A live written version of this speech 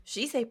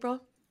She's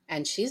April.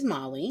 And she's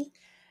Molly.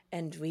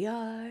 And we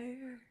are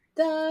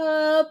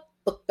the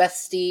Book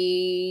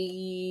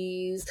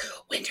Besties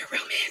Winter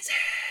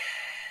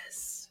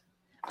Romances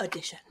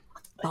Edition.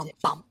 Bum,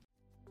 bum.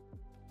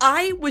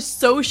 I was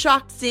so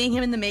shocked seeing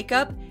him in the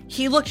makeup.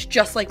 He looked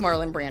just like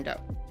Marlon Brando.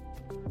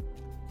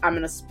 I'm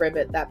gonna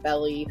spribbit that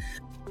belly.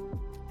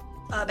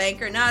 A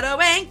banker, not a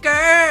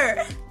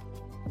wanker.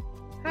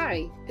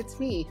 Hi,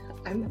 it's me.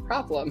 I'm the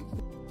problem.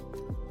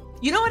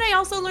 You know what I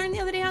also learned the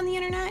other day on the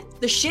internet?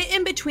 The shit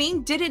in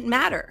between didn't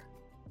matter.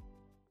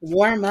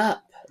 Warm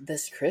up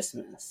this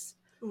Christmas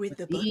with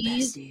the Book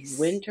Besties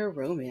winter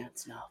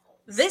romance novels.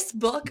 This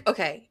book,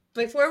 okay,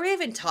 before we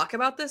even talk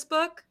about this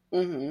book,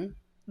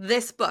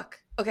 this book,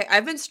 okay,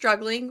 I've been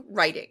struggling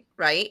writing,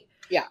 right?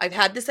 Yeah. I've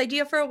had this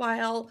idea for a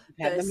while.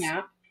 You had the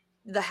map.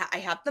 I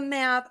have the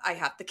map. I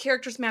have the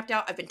characters mapped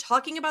out. I've been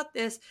talking about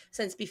this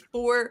since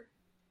before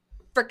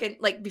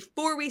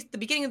the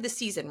beginning of the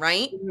season,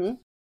 right? Mm-hmm.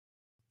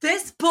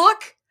 This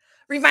book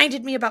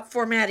reminded me about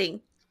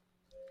formatting.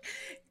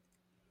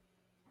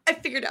 I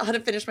figured out how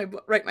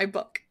to write my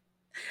book.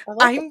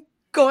 I'm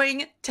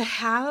going to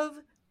have,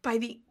 by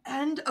the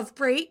end of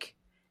break,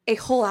 a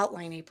whole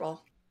outline,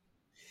 April.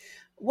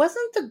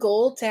 Wasn't the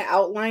goal to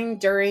outline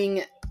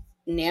during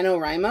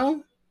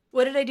NaNoWriMo?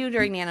 What did I do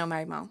during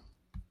NaNoWriMo?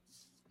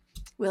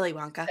 Willy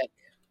Wonka.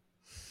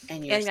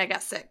 And I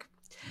got sick.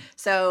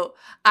 So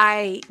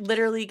I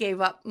literally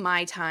gave up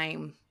my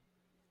time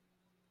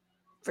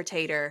for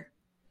Tater,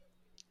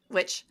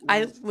 which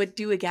I would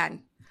do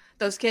again.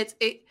 Those kids,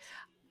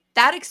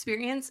 that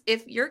experience,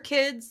 if your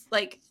kids,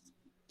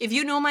 if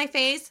you know my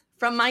face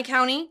from my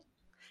county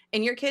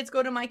and your kids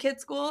go to my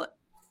kids' school,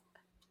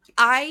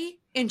 I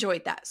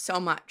enjoyed that so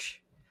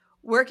much.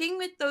 Working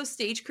with those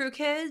stage crew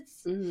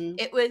kids, I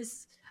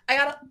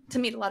got to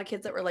meet a lot of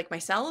kids that were like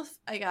myself.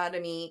 I got to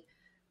meet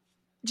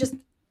just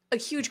a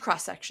huge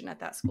cross-section at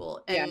that school.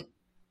 And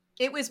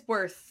it was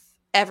worth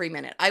every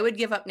minute. I would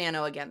give up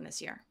Nano again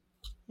this year.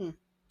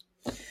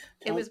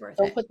 It was worth it.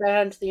 Don't put that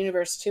out into the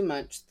universe too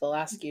much. They'll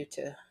ask you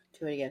to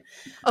do it again.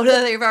 Oh,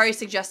 no, they've already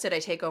suggested I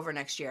take over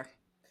next year.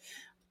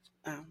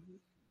 I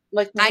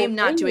am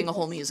not doing a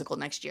whole musical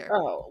next year.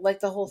 Oh,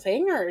 like the whole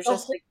thing, or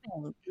just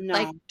no,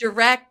 like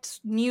direct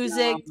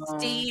music,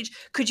 stage.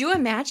 Could you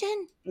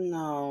imagine?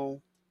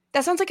 No,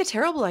 that sounds like a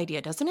terrible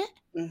idea, doesn't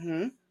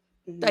it?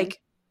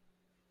 Like,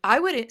 I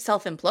would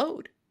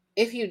self-implode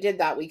if you did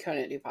that. We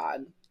couldn't do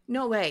pod.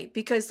 No way,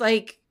 because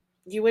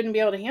you wouldn't be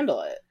able to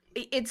handle it.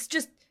 It's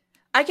just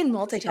I can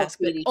multitask,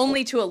 but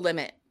only to a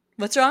limit.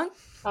 What's wrong?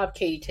 I'll have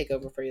Katie take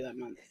over for you that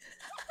month.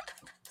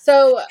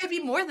 So it'd be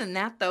more than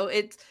that, though.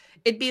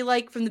 It'd be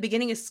like from the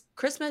beginning of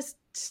Christmas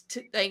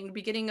to the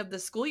beginning of the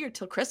school year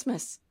till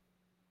Christmas.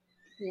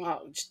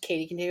 Wow,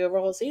 Katie can take over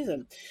a whole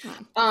season.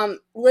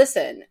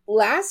 Listen,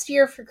 last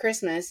year for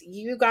Christmas,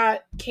 you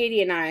got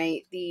Katie and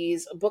I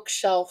these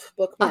bookshelf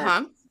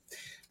bookmarks.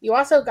 You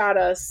also got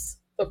us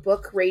a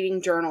book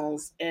rating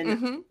journals,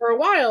 and for a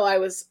while I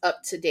was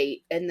up to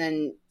date, and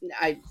then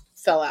I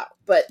fell out.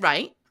 But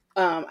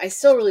I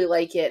still really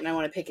like it, and I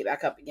want to pick it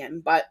back up again.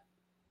 But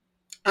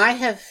I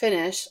have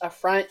finished a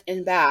front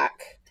and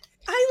back.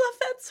 I love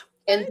that so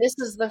much. And this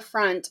is the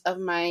front of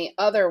my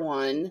other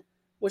one,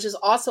 which is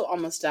also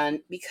almost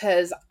done,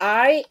 because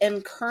I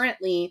am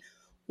currently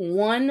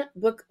one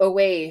book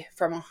away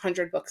from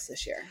 100 books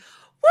this year.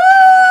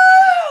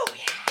 Woo!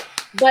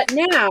 But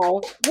now,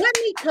 let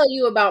me tell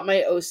you about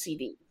my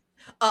OCD.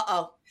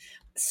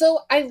 So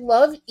I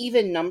love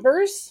even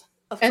numbers.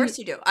 Of course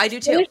you do. I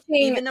do too.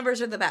 Even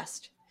numbers are the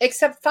best.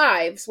 Except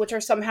fives, which are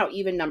somehow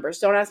even numbers.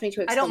 Don't ask me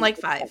to explain. I don't like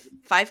 5.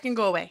 5 can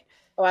go away.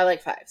 Oh, I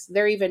like 5s.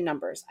 They're even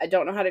numbers. I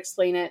don't know how to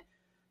explain it.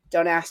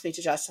 Don't ask me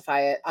to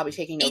justify it. I'll be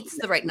taking notes. 8's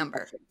the right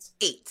number.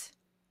 8.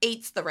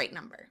 8's the right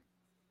number.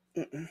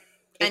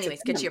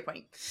 Anyways, get to your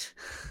point.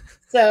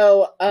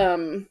 So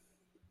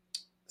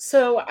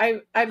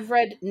I've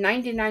read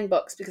 99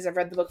 books because I've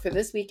read the book for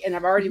this week, and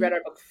I've already read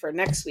our book for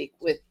next week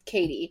with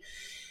Katie.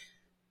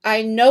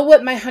 I know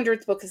what my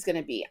 100th book is going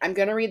to be. I'm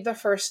going to read the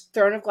first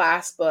Throne of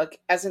Glass book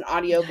as an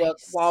audiobook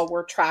while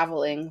we're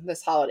traveling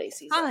this holiday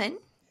season. Fun.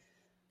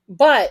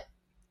 But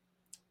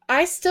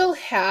I still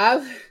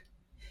have,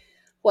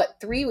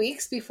 3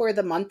 weeks before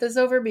the month is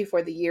over,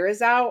 before the year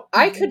is out?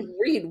 I could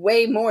read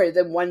way more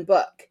than one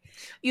book.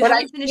 You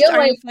haven't finished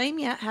Iron Flame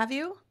yet, have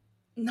you?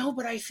 No,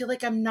 but I feel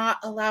like I'm not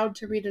allowed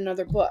to read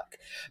another book.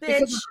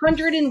 Because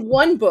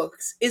 101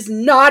 books is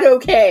not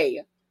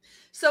okay.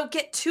 So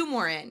get 2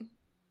 more in.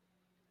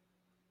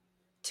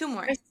 2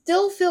 more. I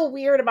still feel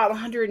weird about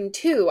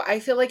 102. I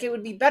feel like it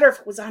would be better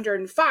if it was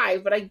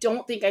 105, but I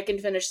don't think I can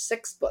finish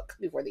 6 books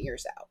before the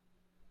year's out.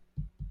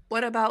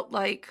 What about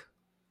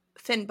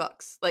thin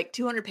books,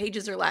 200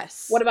 pages or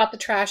less? What about the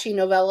trashy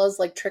novellas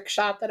like Trick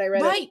Shot that I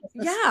read? Right.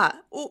 Yeah.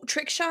 Oh,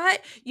 Trick Shot.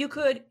 You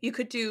could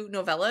do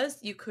novellas.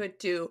 You could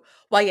do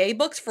YA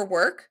books for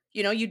work.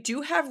 You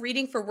do have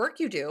reading for work.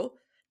 You do.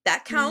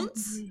 That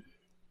counts.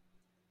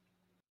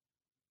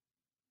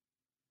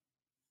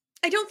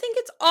 I don't think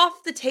it's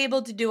off the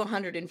table to do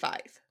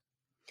 105.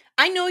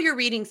 I know your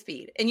reading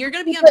speed, and you're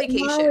going to be on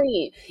vacation.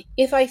 Molly,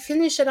 if I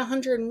finish at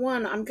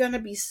 101, I'm going to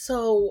be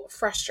so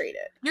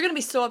frustrated. You're going to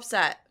be so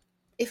upset.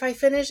 If I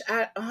finish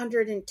at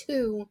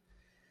 102,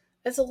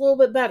 that's a little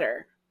bit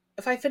better.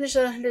 If I finish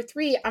at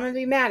 103, I'm going to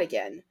be mad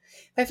again.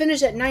 If I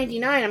finish at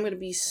 99, I'm going to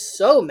be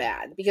so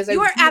mad because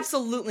you are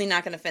absolutely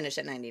not going to finish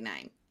at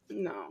 99.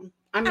 No,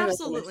 I'm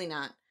absolutely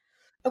not.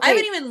 Okay. I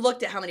haven't even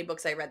looked at how many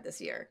books I read this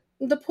year.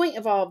 The point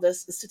of all of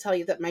this is to tell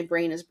you that my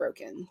brain is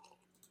broken.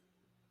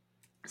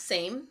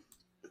 Same.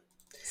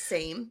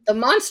 The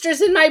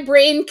monsters in my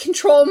brain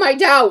control my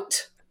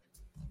doubt.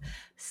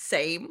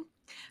 Same.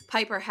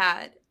 Piper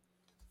had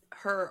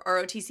her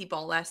ROTC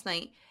ball last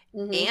night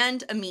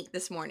and a meet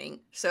this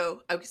morning.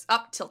 So I was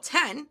up till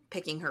 10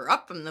 picking her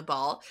up from the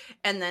ball.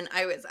 And then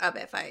I was up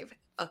at 5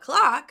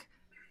 o'clock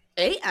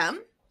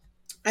a.m.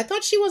 I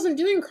thought she wasn't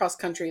doing cross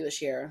country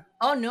this year.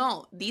 Oh,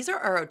 no. These are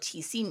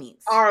ROTC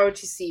meets.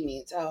 ROTC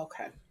meets. Oh,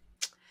 okay.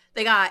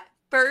 They got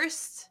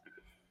first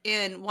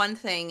in one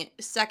thing,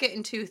 second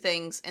in two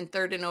things, and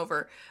third and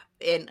over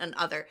in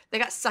another. They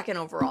got second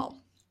overall.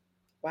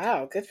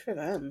 Wow, good for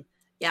them.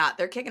 Yeah,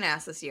 they're kicking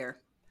ass this year.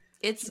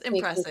 It's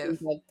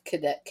impressive. Like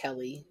Cadet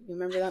Kelly. You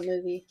remember that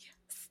movie?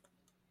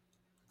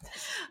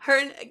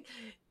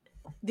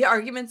 The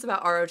arguments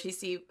about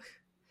ROTC.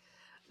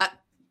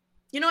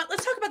 You know what?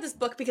 Let's talk about this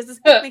book because this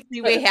book makes me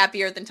way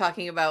happier than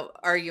talking about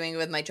arguing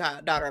with my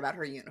daughter about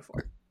her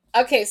uniform.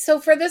 Okay, so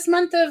for this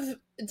month of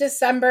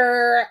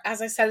December,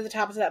 as I said at the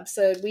top of the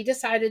episode, we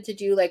decided to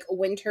do like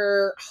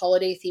winter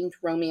holiday themed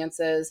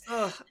romances.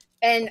 Ugh,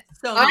 and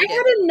so I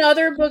had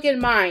another book in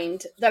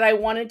mind that I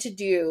wanted to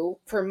do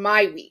for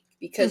my week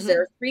because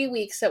there are 3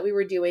 weeks that we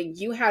were doing.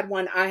 You had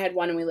one, I had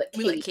one, and we let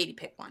Katie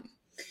pick one.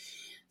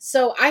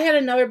 So I had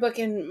another book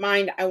in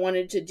mind I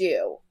wanted to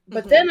do.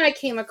 But then I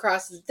came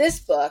across this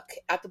book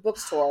at the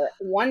bookstore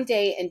one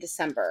day in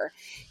December.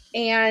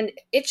 And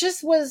it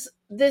just was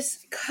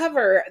this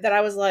cover that I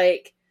was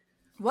like,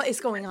 what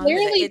is going on?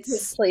 Clearly it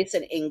takes place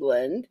in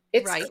England.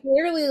 It's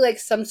clearly like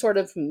some sort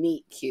of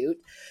meet cute.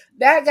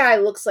 That guy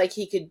looks like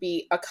he could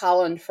be a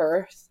Colin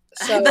Firth.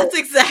 So that's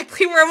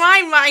exactly where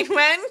my mind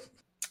went.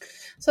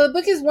 So the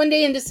book is One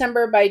Day in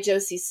December by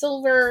Josie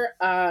Silver.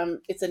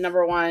 It's a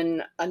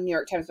 #1 a New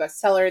York Times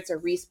bestseller. It's a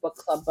Reese Book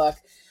Club book.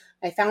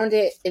 I found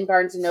it in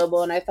Barnes &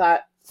 Noble, and I thought,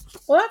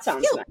 well, that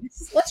sounds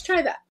nice. Let's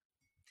try that.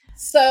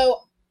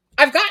 So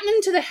I've gotten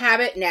into the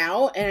habit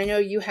now, and I know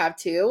you have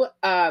too.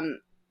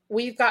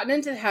 We've gotten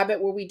into the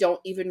habit where we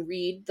don't even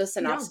read the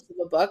synopsis of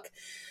a book.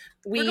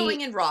 We're going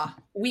in raw.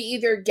 We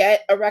either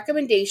get a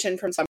recommendation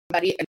from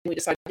somebody and we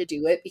decide to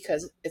do it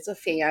because it's a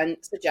fan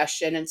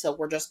suggestion, and so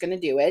we're just going to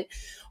do it.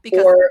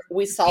 Because or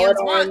we saw it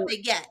on. They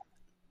get.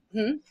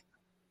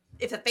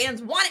 If the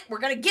fans want it, we're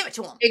going to give it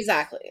to them.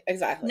 Exactly.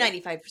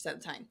 95%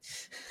 of the time.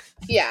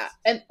 Yeah.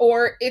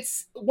 Or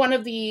it's one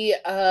of the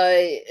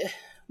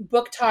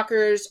book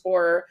talkers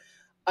or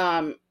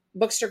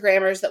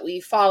bookstagrammers that we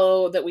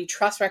follow, that we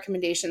trust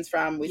recommendations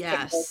from. We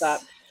pick those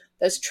up.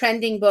 Those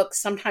trending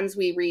books, sometimes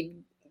we read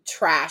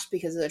trash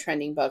because of the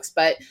trending books.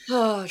 But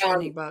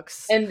trending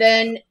books. And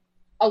then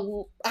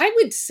I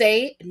would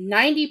say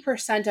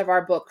 90% of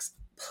our books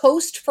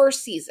post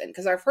first season,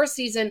 because our first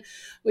season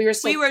we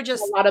were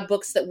just a lot of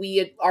books that we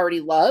had already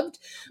loved.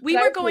 We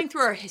were going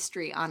through our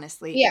history,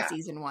 honestly, in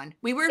season 1.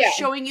 We were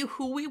showing you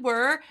who we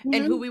were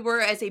and who we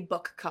were as a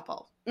book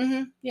couple.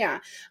 Yeah.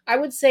 I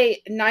would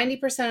say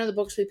 90% of the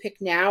books we pick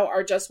now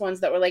are just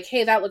ones that were like,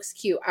 hey, that looks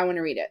cute, I want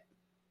to read it.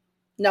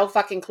 No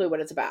fucking clue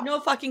what it's about.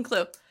 No fucking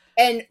clue.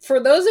 And for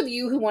those of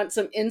you who want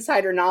some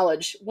insider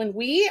knowledge, when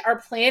we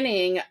are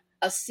planning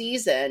a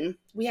season,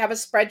 we have a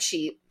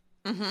spreadsheet.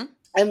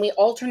 And we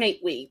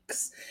alternate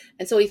weeks.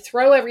 And so we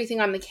throw everything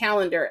on the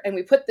calendar and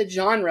we put the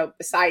genre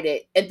beside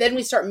it. And then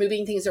we start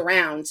moving things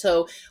around.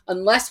 So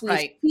unless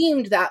we've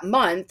themed that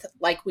month,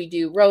 like we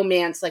do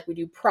romance, like we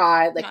do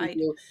pride, like we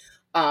do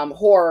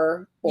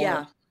horror.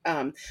 Or,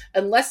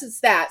 unless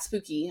it's that,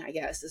 spooky, I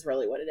guess, is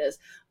really what it is.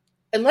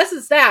 Unless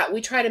it's that, we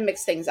try to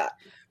mix things up.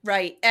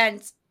 Right.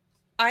 And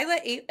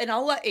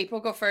I'll let April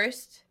go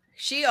first.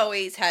 She's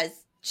always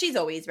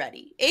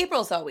ready.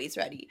 April's always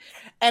ready.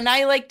 And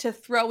I like to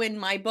throw in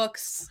my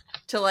books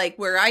to like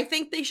where I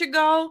think they should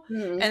go.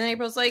 And then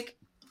April's like,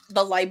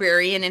 the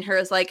librarian in her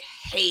is like,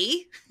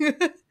 hey.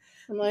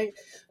 I'm like,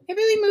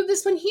 maybe we move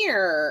this one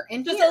here.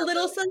 And just a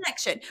little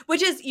selection,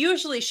 which is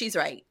usually she's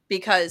right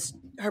because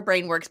her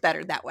brain works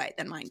better that way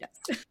than mine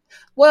does.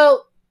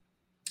 Well,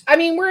 I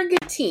mean, we're a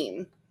good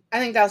team. I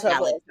think that's what it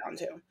boils down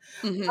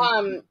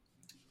to.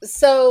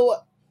 So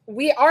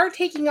we are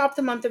taking off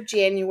the month of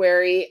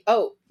January.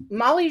 Oh,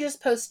 Molly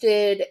just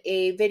posted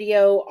a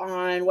video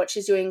on what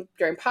she's doing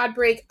during pod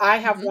break. I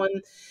have one.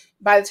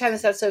 By the time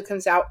this episode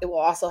comes out, it will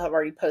also have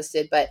already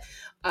posted. But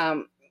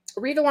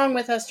read along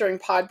with us during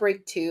pod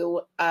break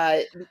too.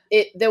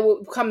 There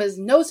will come as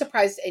no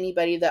surprise to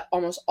anybody that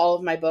almost all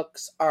of my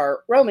books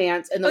are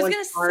romance. And I was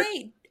going to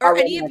say, are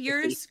any of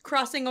yours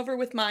crossing over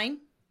with mine?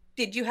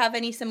 Did you have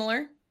any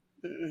similar?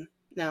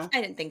 No,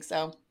 I didn't think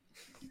so.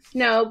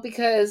 No,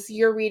 because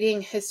you're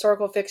reading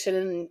historical fiction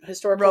and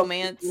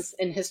Romance.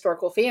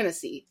 historical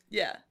fantasy.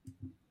 Yeah.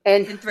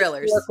 And And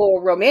thrillers.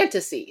 historical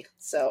romantasy.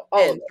 So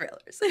all of And it.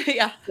 thrillers.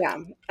 Yeah. Yeah.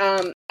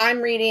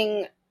 I'm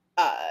reading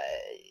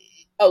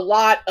a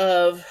lot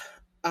of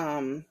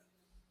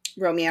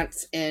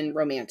romance and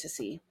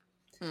romantasy.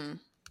 Mm.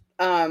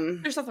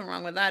 Um, There's nothing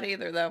wrong with that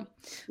either, though.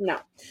 no.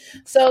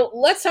 So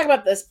let's talk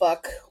about this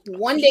book.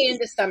 One Day in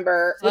Please.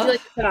 December. Would you like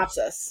a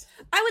synopsis?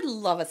 I would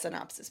love a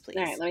synopsis, please.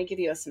 All right, let me give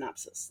you a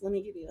synopsis.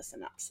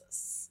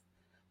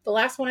 The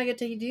last one I get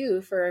to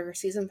do for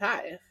season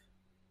 5.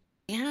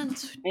 And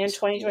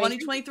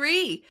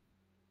 2023.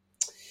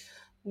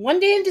 One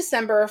Day in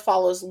December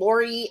follows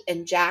Lori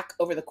and Jack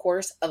over the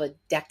course of a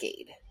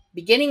decade,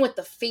 beginning with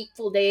the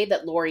fateful day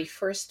that Lori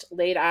first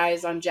laid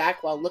eyes on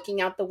Jack while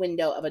looking out the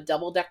window of a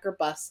double-decker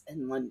bus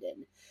in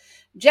London.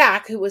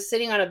 Jack, who was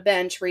sitting on a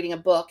bench reading a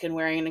book and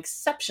wearing an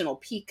exceptional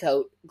pea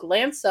coat,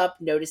 glanced up,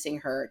 noticing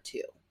her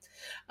too.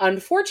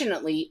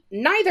 Unfortunately,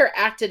 neither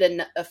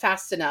acted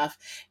fast enough,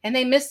 and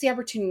they missed the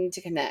opportunity to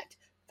connect.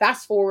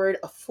 Fast forward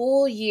a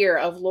full year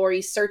of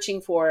Lori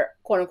searching for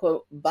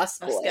quote-unquote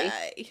busboy,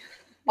 guy.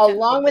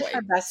 along with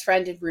her best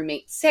friend and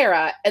roommate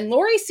Sarah, and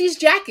Lori sees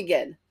Jack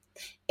again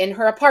in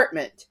her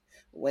apartment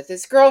with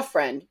his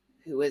girlfriend,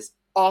 who is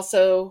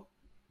also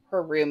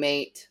her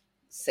roommate,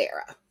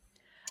 Sarah.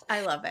 I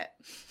love it.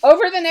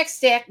 Over the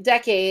next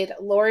decade,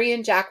 Lori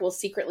and Jack will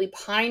secretly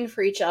pine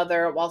for each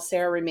other while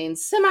Sarah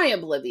remains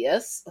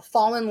semi-oblivious,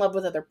 fall in love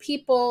with other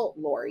people,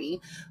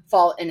 Lori,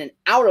 fall in and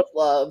out of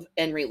love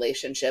and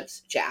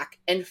relationships, Jack,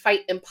 and fight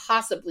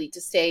impossibly to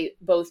stay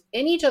both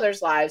in each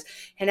other's lives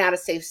and at a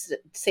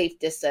safe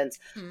distance,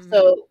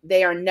 so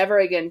they are never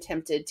again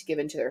tempted to give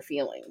in to their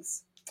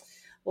feelings.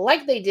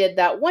 Like they did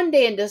that one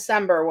day in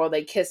December where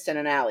they kissed in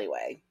an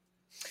alleyway.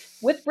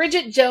 With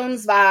Bridget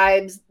Jones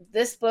vibes,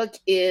 this book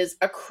is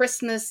a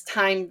Christmas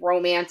time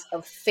romance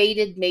of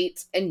fated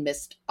mates and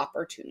missed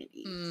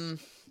opportunities.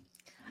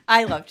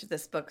 I loved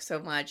this book so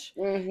much.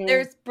 Mm-hmm.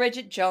 There's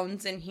Bridget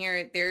Jones in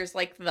here. There's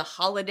like the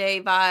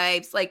holiday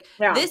vibes. Like,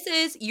 This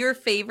is your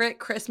favorite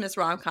Christmas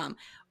rom-com.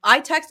 I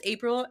text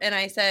April and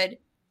I said,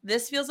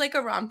 this feels like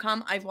a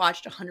rom-com I've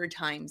watched 100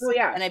 times. Oh,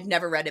 yeah. And I've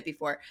never read it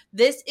before.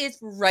 This is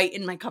right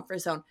in my comfort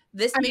zone.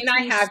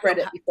 I have read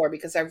it before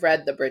because I've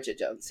read the Bridget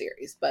Jones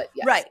series, but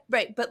yes.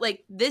 Right. But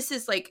like, this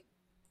is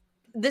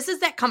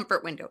that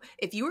comfort window.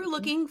 If you were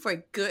looking for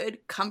a good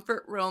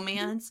comfort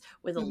romance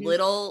with a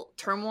little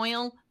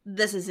turmoil,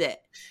 this is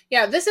it.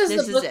 Yeah, this is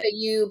the book that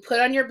you put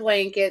on your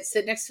blanket,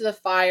 sit next to the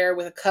fire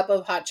with a cup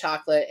of hot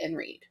chocolate and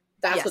read.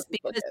 That's what this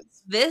book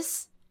is.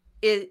 This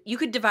is, you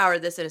could devour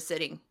this in a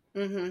sitting.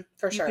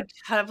 For sure. You could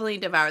definitely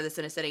devour this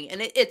in a sitting. And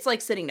it's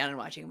like sitting down and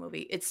watching a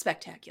movie. It's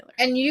spectacular.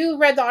 And you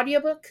read the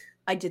audiobook?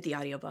 I did the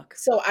audiobook.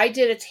 So I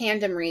did a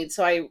tandem read.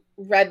 So I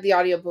read the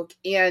audiobook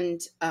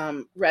and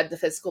read the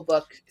physical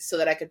book so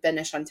that I could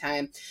finish on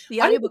time.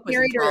 The audiobook was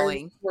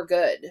enthralling. Were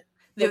good.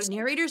 The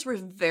narrators were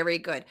very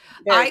good.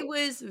 I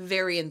was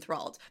very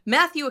enthralled.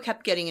 Matthew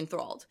kept getting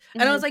enthralled.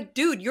 And I was like,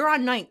 dude, you're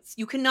on nights.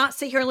 You cannot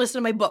sit here and listen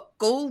to my book.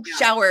 Go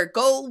shower.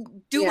 Go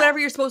do whatever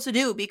you're supposed to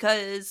do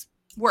because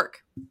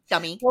work,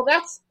 dummy. Well,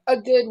 that's a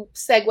good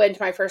segue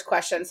into my first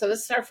question. So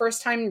this is our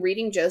first time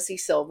reading Josie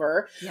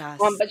Silver.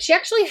 Yes. But she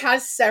actually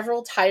has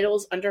several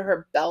titles under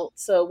her belt.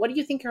 So what do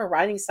you think of her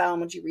writing style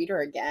and would you read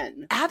her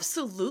again?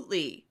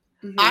 Absolutely.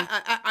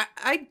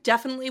 I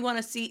definitely want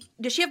to see.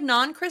 Does she have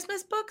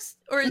non-Christmas books,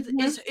 or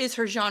is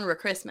her genre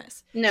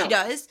Christmas? No, she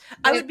does.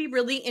 I would be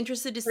really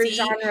interested to see.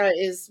 Her genre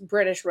is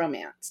British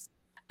romance.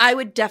 I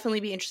would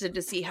definitely be interested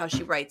to see how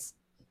she writes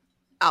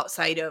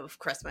outside of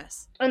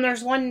Christmas. And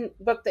there's one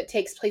book that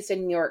takes place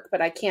in New York,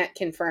 but I can't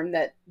confirm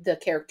that the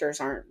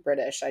characters aren't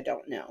British. I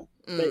don't know,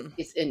 but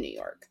it's in New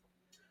York.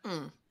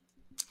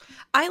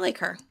 I like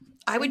her.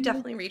 I would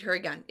definitely read her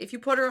again. If you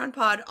put her on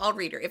pod, I'll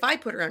read her. If I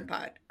put her on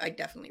pod, I'd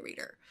definitely read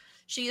her.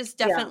 She is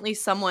definitely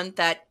someone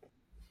that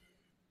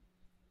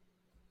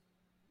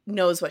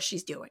knows what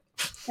she's doing.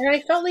 And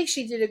I felt like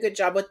she did a good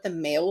job with the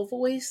male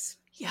voice.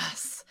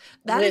 Yes.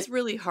 That is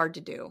really hard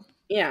to do.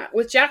 Yeah.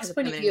 With Jack's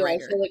point of view, I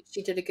feel like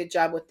she did a good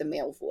job with the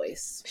male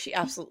voice. She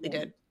absolutely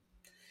did.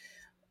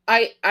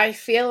 I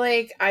feel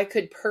like I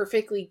could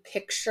perfectly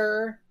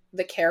picture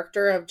the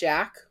character of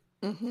Jack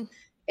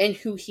and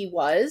who he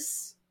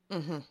was.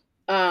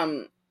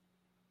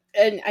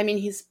 And I mean,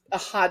 he's a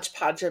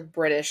hodgepodge of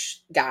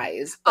British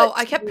guys. Oh,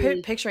 I kept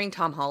picturing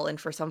Tom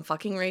Holland for some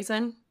fucking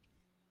reason.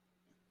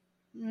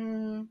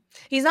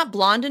 He's not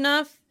blonde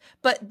enough,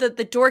 but the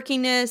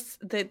dorkiness,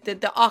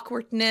 the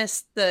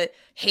awkwardness, the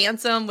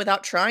handsome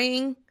without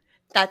trying,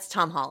 that's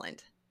Tom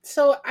Holland.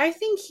 So I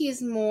think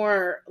he's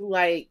more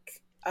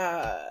like,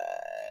 hang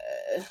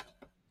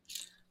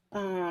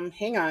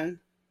on.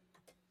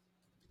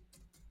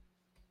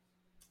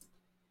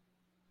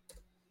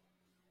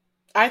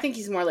 I think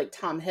he's more like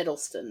Tom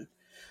Hiddleston.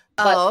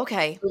 Oh,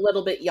 okay. A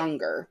little bit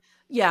younger.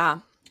 Yeah.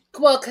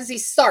 Well, because he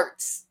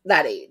starts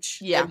that age.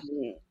 Yeah. I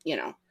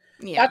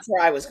mean, that's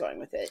where I was going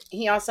with it.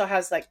 He also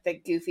has like the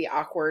goofy,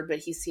 awkward, but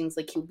he seems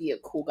like he'll be a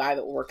cool guy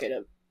that will work at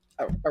a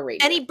a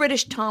radius. Any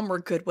British Tom we're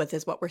good with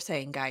is what we're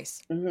saying,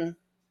 guys. Mm-hmm.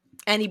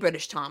 Any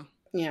British Tom.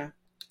 Yeah.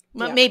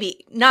 Well, yeah.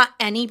 Maybe not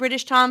any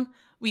British Tom.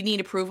 We need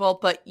approval,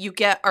 but you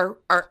get our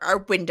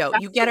window.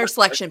 That's you get our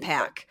selection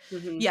pack.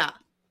 Mm-hmm. Yeah.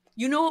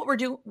 You know what we're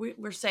doing?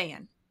 We're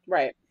saying.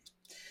 Right.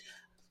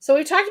 So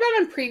we talked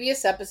about in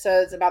previous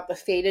episodes about the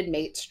fated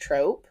mates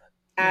trope.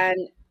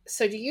 And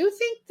so do you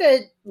think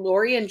that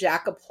Lori and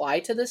Jack apply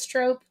to this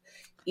trope,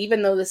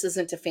 even though this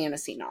isn't a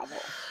fantasy novel?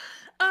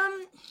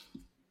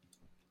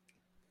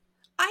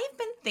 I've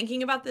been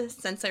thinking about this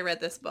since I read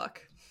this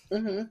book.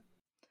 Mm-hmm.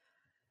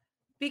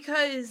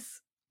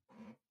 Because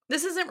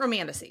this isn't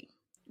romantasy,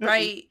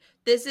 right? Mm-hmm.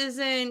 This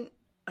isn't,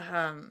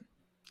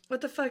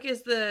 what the fuck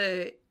is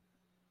the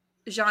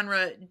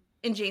genre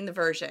in Jane the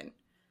Virgin?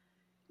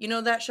 You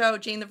know that show,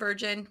 Jane the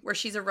Virgin, where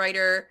she's a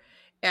writer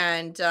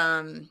and...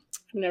 I've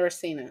never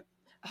seen it.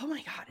 Oh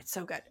my God, it's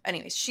so good.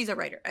 Anyways, she's a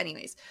writer.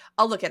 Anyways,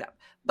 I'll look it up.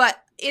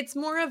 But it's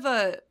more of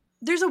a...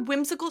 There's a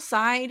whimsical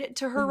side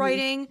to her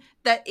writing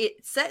that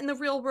it's set in the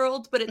real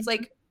world, but it's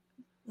like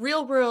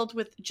real world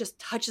with just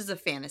touches of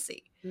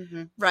fantasy,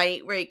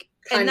 right? Like,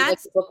 kind of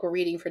like the book we're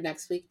reading for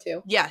next week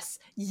too. Yes,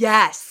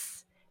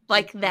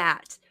 like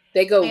that.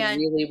 They go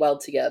really well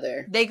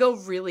together. They go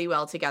really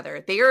well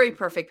together. They are a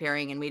perfect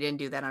pairing, and we didn't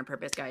do that on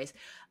purpose, guys.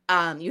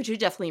 You should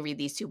definitely read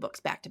these two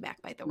books back to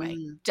back, by the way.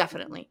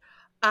 Definitely.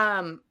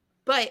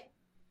 But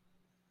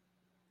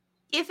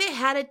if it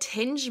had a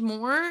tinge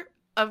more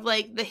of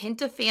like the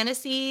hint of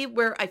fantasy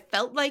where I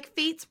felt like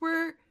fates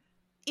were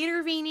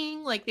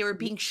intervening, like they were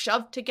being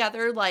shoved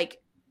together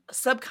like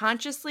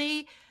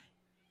subconsciously,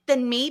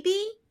 then maybe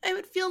I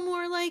would feel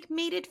more like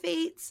Mated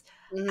Fates.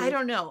 I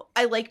don't know.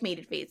 I like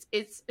Mated Fates.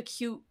 It's a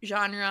cute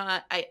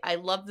genre. I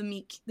love the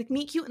meet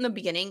cute in the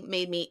beginning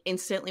made me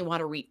instantly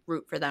want to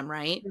root for them,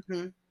 right?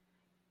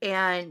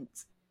 And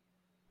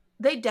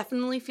they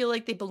definitely feel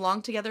like they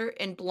belong together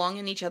and belong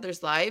in each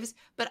other's lives,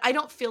 but I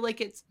don't feel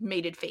like it's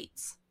Mated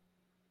Fates.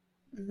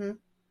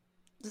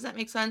 Does that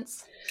make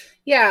sense?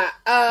 Yeah,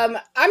 I'm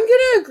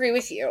gonna agree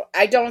with you.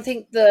 I don't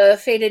think the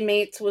Fated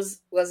Mates was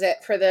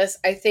it for this.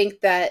 I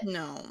think that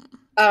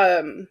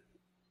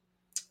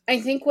I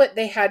think what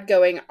they had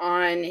going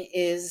on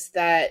is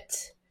that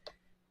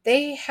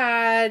they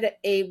had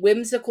a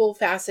whimsical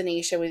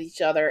fascination with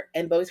each other,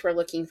 and both were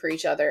looking for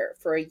each other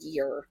for a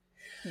year.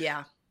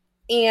 Yeah,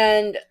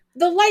 and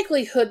the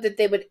likelihood that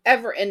they would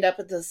ever end up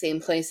at the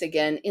same place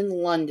again in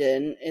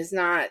London is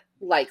not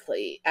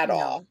likely at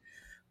all.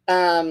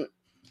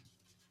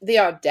 The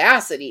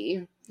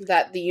audacity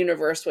that the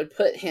universe would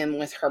put him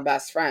with her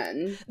best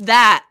friend.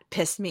 That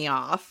pissed me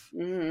off.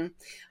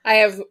 I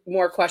have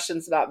more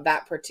questions about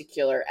that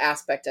particular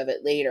aspect of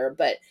it later,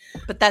 but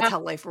that's how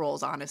life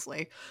rolls,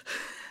 honestly.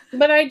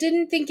 But I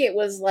didn't think it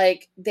was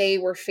like they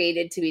were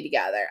fated to be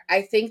together.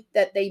 I think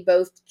that they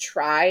both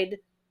tried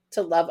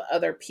to love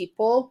other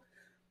people,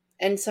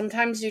 and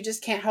sometimes you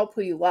just can't help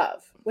who you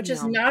love, which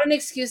is not an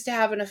excuse to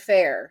have an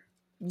affair.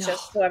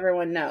 Just so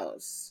everyone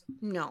knows.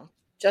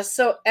 Just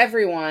so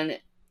everyone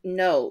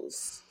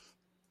knows.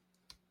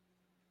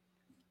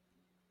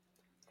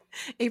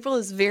 April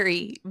is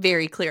very,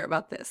 very clear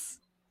about this.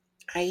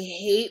 I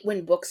hate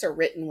when books are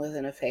written with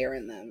an affair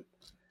in them.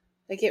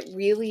 Like, it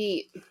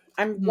really...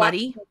 I'm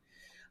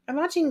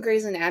watching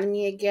Grey's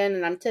Anatomy again,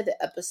 and I'm to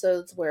the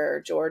episodes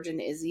where George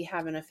and Izzy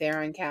have an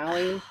affair on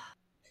Callie.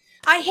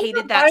 I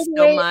hated that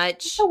so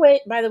much.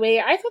 By the way,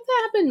 I thought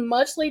that happened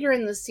much later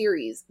in the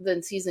series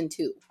than season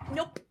 2.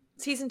 Nope.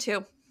 Season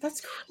 2.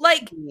 That's crazy.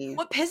 Like,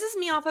 what pisses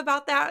me off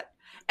about that,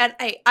 and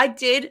I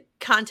did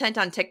content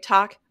on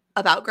TikTok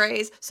about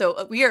Grey's,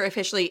 so we are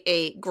officially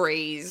a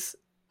Grey's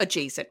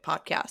adjacent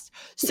podcast.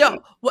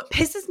 So what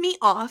pisses me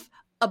off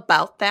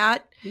about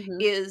that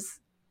is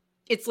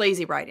it's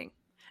lazy writing.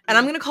 And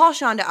I'm going to call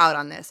Shonda out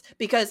on this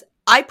because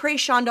I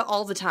praise Shonda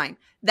all the time.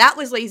 That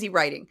was lazy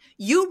writing.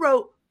 You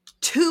wrote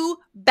 2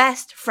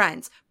 best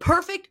friends,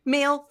 perfect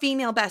male,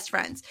 female best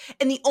friends.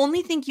 And the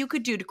only thing you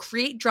could do to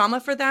create drama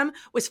for them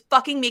was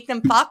fucking make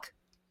them fuck.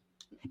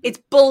 It's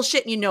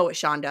bullshit. And you know it,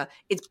 Shonda.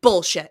 It's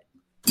bullshit.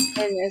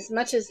 And as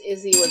much as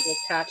Izzy was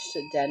attached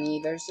to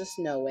Denny, there's just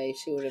no way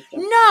she would have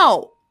done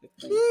No.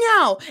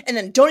 And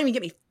then don't even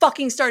get me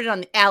fucking started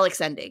on the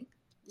Alex ending.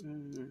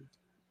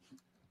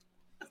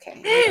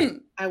 Okay.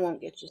 I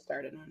won't get you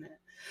started on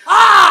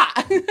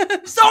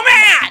it. So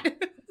mad.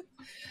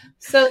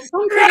 So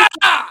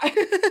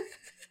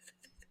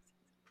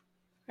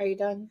Are you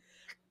done?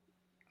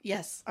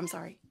 Yes, I'm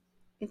sorry.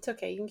 It's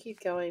okay. You can keep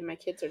going. My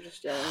kids are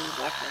just yelling in the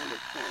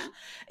background.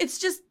 It's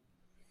just,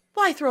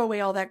 why throw away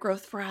all that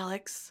growth for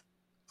Alex?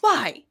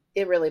 Why?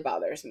 It really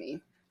bothers me.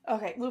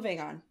 Okay, moving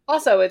on.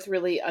 Also, it's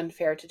really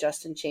unfair to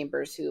Justin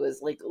Chambers, who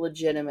is like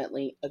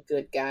legitimately a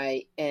good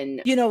guy,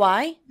 and you know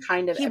why?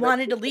 He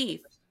wanted to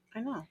leave.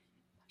 I know.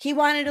 He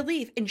wanted to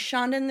leave, and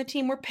Shonda and the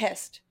team were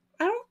pissed.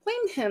 I don't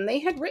blame him. They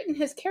had written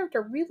his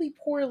character really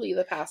poorly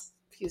the past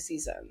few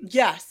seasons.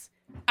 Yes.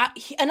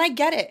 And I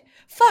get it.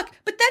 Fuck.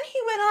 But then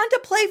he went on to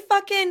play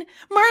fucking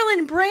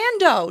Marlon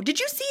Brando. Did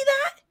you see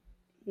that?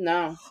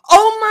 No.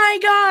 Oh my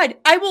God.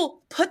 I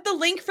will put the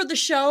link for the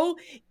show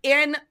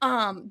in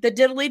the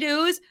diddly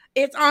doos.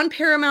 It's on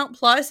Paramount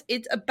Plus.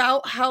 It's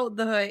about how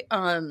the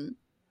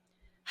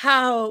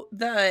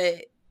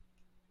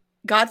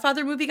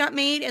Godfather movie got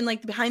made and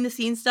like the behind the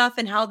scenes stuff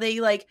and how they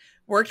like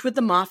worked with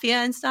the mafia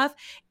and stuff.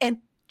 And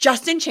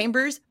Justin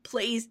Chambers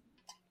plays.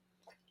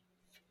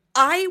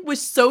 I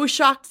was so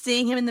shocked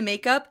seeing him in the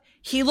makeup.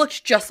 He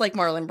looked just like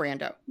Marlon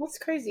Brando. That's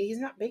crazy. He's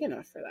not big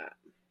enough for that.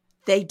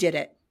 They did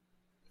it.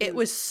 It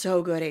was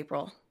so good,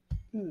 April.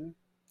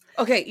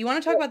 Okay, you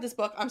want to talk about this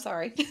book? I'm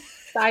sorry.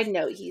 Side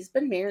note, he's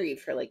been married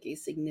for like a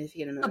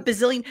significant amount. A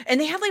bazillion. And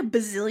they have like a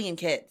bazillion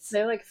kids. They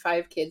have like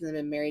 5 kids and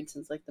have been married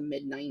since like the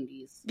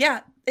mid-90s.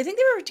 Yeah. I think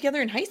they were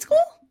together in high school.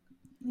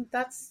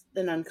 That's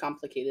an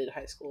uncomplicated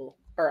high school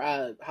or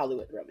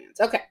Hollywood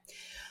romance. Okay.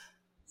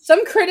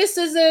 Some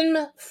criticism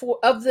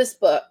of this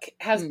book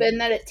has been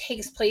that it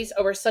takes place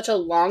over such a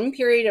long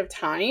period of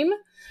time.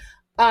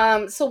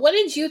 So what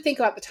did you think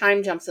about the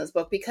time jumps in this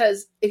book?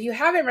 Because if you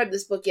haven't read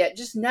this book yet,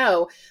 just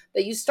know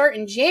that you start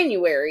in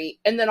January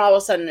and then all of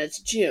a sudden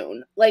it's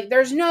June. Like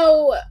there's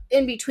no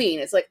in between.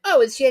 It's like, oh,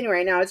 it's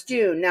January, now it's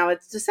June, now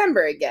it's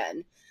December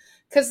again.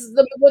 Because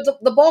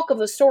the bulk of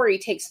the story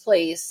takes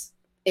place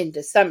in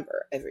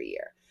December every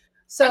year.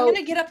 So I'm going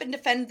to get up and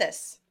defend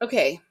this.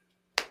 Okay.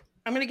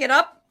 I'm going to get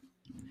up.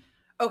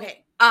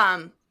 Okay.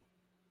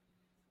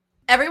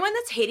 Everyone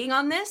that's hating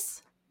on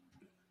this,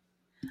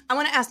 I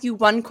want to ask you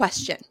one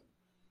question.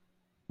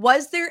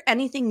 Was there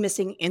anything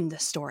missing in the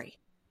story?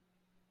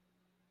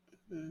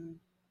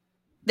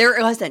 There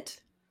wasn't.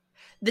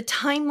 The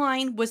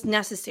timeline was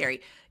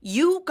necessary.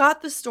 You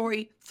got the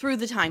story through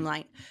the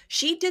timeline.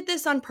 She did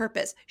this on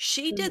purpose.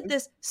 She did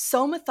this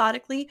so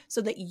methodically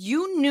so that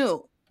you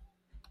knew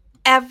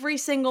every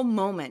single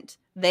moment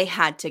they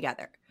had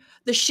together.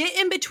 The shit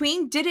in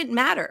between didn't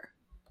matter.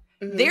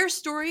 Their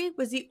story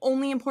was the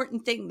only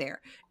important thing there.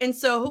 And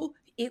so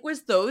it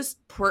was those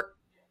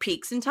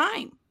peaks in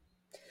time.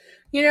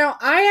 You know,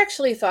 I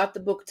actually thought the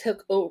book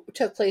took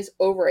place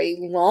over a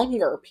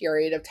longer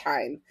period of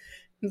time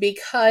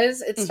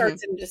because it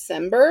starts in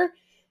December,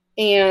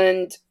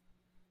 and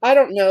I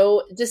don't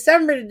know,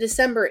 December to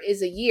December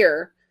is a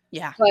year.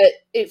 Yeah. But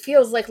it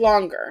feels like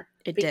longer.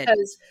 It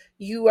because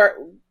did.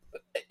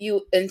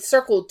 you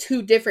encircled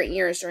 2 different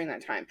years during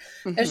that time.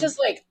 It's just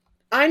like,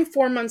 I'm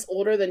 4 months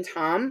older than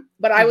Tom,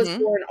 but I was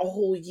born a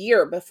whole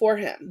year before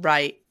him.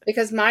 Right.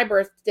 Because my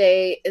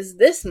birthday is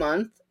this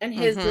month and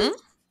his is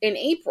in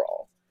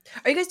April.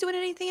 Are you guys doing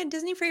anything at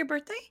Disney for your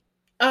birthday?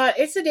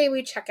 It's the day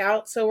we check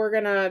out, so we're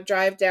gonna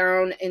drive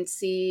down and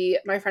see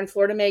my friend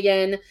Florida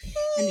Megan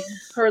and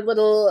her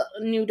little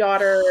new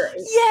daughter,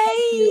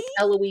 Yay!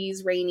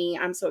 Eloise Rainey.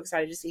 I'm so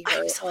excited to see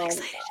her. I'm so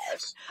excited. My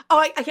gosh. Oh,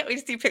 I can't wait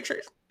to see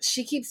pictures.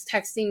 She keeps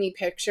texting me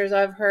pictures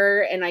of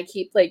her, and I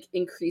keep like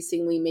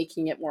increasingly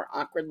making it more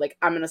awkward. Like,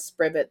 I'm gonna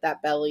sprivet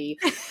that belly.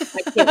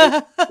 I can't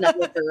wait to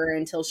snuggle her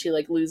until she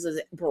like loses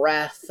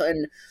breath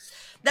and.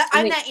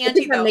 I'm that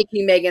auntie, though. I'm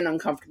making Megan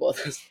uncomfortable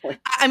at this point.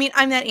 I mean,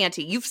 I'm that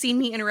auntie. You've seen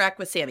me interact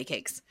with Sammy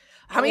Cakes.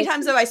 How many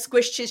times have I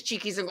squished his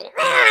cheekies and go, oh,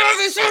 I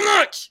love you so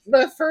much?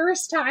 The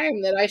first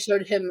time that I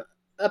showed him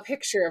a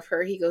picture of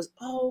her, he goes,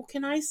 oh,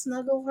 can I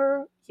snuggle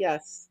her?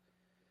 Yes.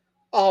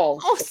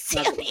 Oh,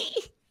 Sammy.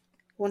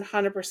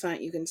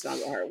 100% you can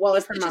snuggle her. Well,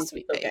 if her mom's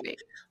okay. Baby.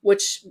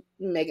 Which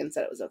Megan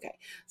said it was okay.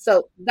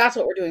 So that's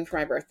what we're doing for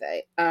my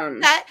birthday.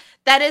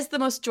 That is the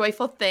most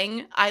joyful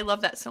thing. I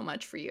love that so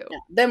much for you. Yeah,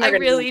 then I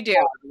really do.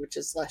 Which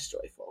is less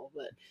joyful,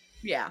 but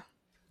yeah.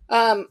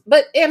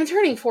 But I'm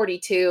turning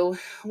 42,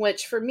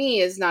 which for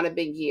me is not a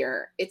big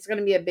year. It's going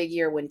to be a big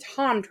year when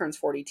Tom turns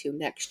 42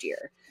 next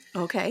year.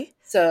 Okay.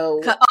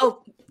 So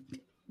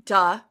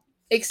duh.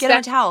 Get him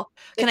a towel.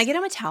 Can I get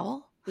him a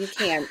towel? You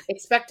can.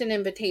 Expect an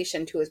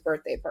invitation to his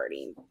birthday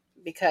party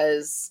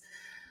because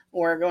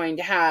we're going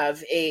to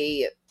have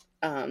a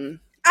I'm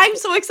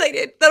so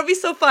excited. That'll be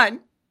so fun.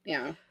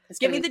 Yeah.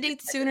 Give me the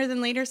dates sooner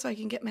than later so I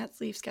can get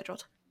Matt's leave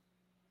scheduled.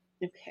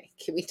 Okay.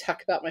 Can we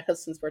talk about my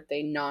husband's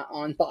birthday not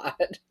on pod?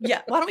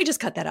 Yeah. Why don't we just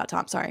cut that out,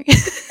 Tom? Sorry.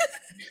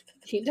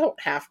 You don't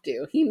have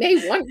to. He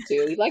may want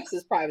to. He likes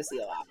his privacy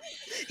a lot.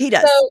 He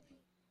does. So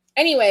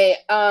anyway,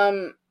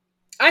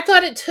 I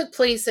thought it took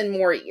place in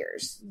more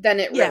years than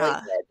it really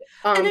did.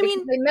 And I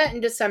mean, they met in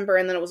December,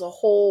 and then it was a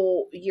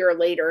whole year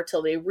later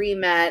till they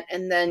re-met,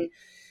 and then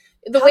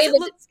the way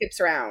that it skips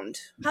around.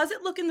 How's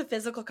it look in the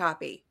physical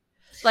copy?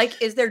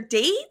 Like, is there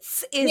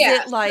dates? Is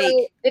it like...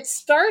 So it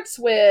starts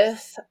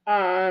with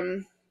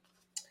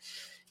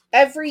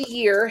every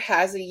year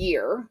has a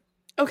year.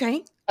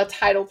 Okay. A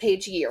title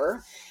page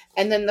year.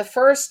 And then the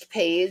first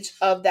page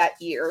of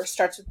that year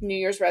starts with New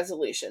Year's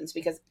resolutions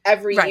because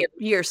every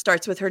year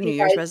starts with her New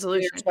Year's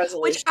resolution,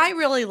 which I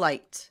really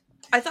liked.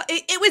 I thought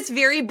it was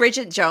very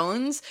Bridget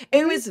Jones.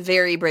 It was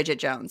very Bridget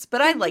Jones,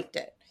 but I liked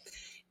it.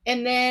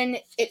 And then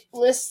it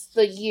lists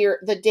the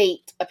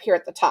date up here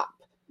at the top.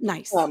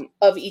 Nice.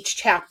 Of each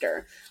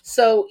chapter.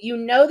 So you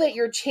know that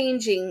you're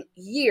changing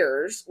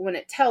years when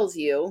it tells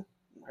you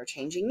we're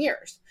changing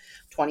years.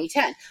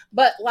 2010.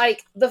 But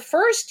like the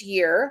first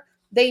year,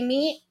 they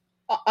meet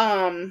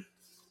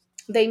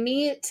they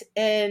meet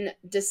in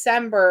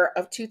December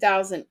of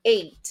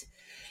 2008.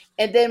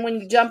 And then when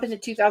you jump into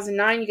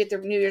 2009, you get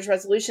their New Year's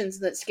resolutions,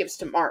 and it skips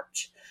to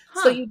March.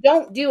 So Huh. you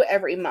don't do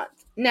every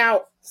month.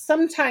 Now,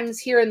 sometimes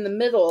here in the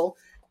middle,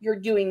 you're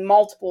doing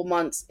multiple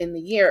months in the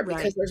year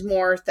because Right. there's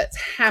more that's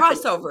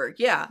happening. Crossover.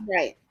 Yeah.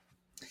 Right.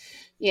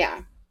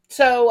 Yeah.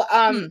 So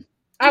I want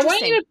you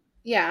Interesting. to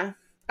yeah.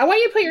 I want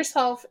you to put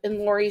yourself in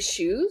Lori's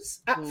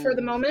shoes for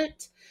the Ooh.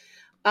 moment.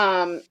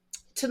 Um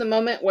to the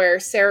moment where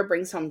Sarah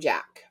brings home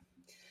Jack.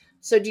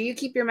 So do you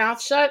keep your mouth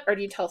shut or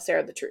do you tell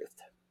Sarah the truth?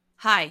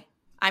 Hi,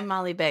 I'm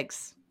Molly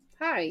Biggs.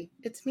 Hi,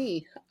 it's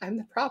me. I'm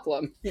the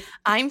problem.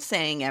 I'm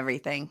saying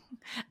everything.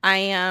 I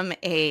am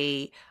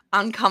a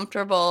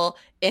uncomfortable,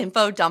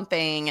 info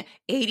dumping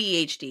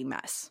ADHD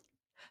mess.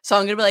 So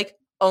I'm gonna be like,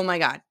 oh my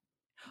God,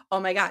 oh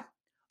my God,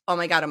 oh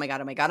my God, oh my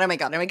God, oh my God, oh my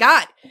God, oh my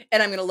God.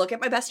 And I'm gonna look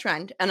at my best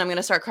friend and I'm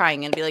gonna start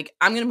crying and be like,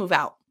 I'm gonna move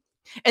out.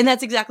 And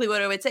that's exactly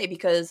what I would say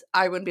because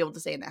I wouldn't be able to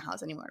stay in that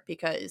house anymore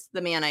because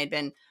the man I had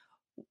been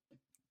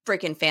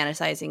freaking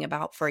fantasizing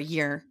about for a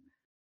year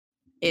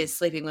is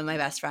sleeping with my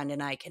best friend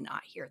and I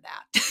cannot hear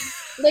that.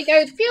 Like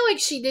I feel like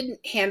she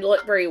didn't handle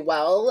it very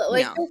well.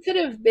 Like No. there could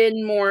have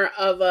been more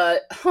of a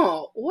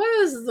what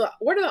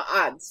are the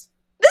odds?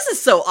 This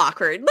is so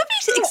awkward. Let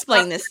me Oh,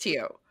 explain this to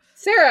you.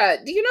 Sarah,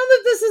 do you know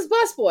that this is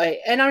Busboy?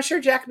 And I'm sure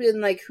Jack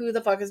been like, who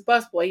the fuck is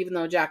Busboy? Even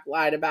though Jack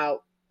lied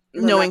about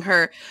Knowing remember.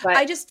 her, But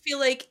I just feel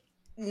like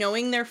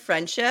knowing their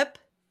friendship,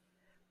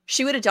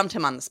 she would have dumped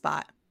him on the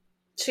spot.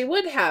 she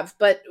would have.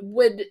 But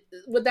would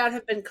that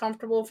have been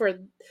comfortable for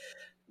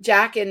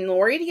Jack and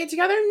Lori to get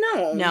together?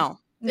 No. No,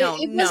 It, no,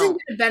 it wasn't no. going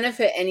to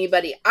benefit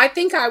anybody. I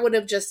think I would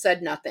have just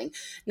said nothing.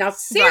 Now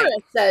Sarah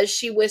Right. says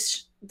she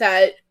wished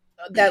that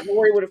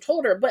Lori would have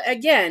told her. But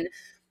again,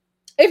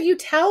 if you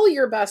tell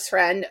your best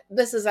friend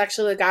this is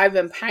actually the guy I've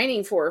been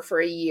pining for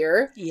a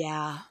year,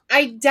 Yeah.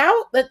 I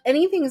doubt that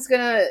anything's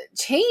gonna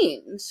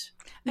change.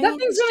 I mean,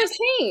 Nothing's it's gonna just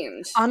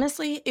change.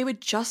 honestly, it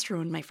would just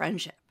ruin my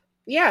friendship.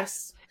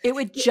 Yes. It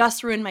would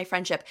just ruin my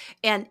friendship.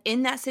 And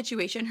in that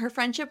situation, her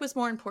friendship was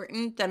more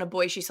important than a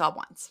boy she saw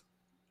once.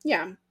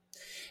 Yeah.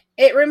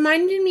 It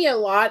reminded me a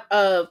lot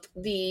of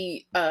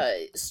the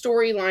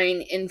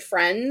storyline in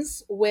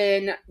Friends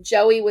when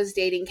Joey was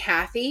dating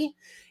Kathy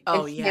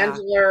and Oh, yeah.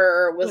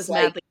 Chandler was Was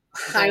like madly in love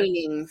with her.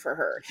 pining for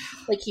her.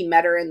 Like he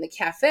met her in the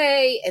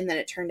cafe and then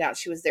it turned out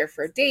she was there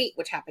for a date,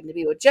 which happened to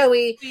be with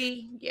Joey.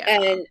 Yeah.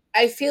 And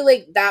I feel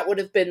like that would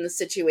have been the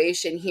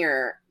situation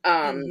here.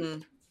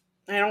 Mhm.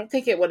 I don't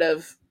think it would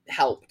have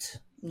helped.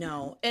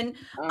 No. And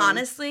Um,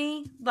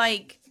 honestly,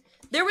 like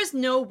there was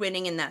no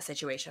winning in that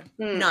situation.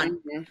 None.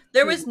 mm-mm.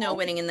 There was no No,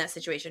 winning in that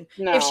situation. If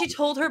no. she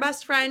told her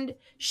best friend,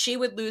 she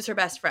would lose her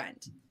best friend.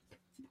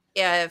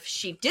 If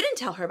she didn't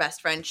tell her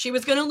best friend, she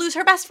was going to lose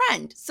her best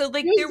friend. So She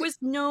like there was, was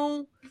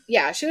no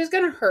yeah, she was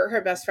going to hurt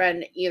her best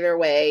friend either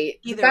way.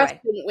 The either best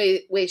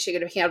way. way she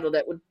could have handled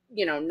it would,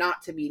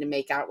 not to be to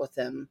make out with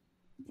him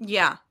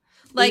Yeah.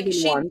 Like even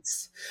she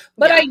once.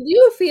 But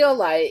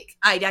yeah.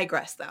 I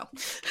digress though.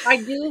 I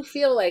do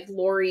feel like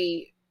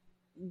Lori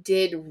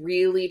did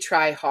really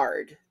try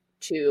hard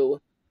to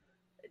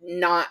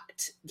not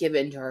give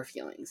in to her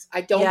feelings.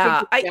 I don't think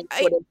Yeah. if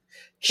Jack would have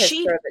kissed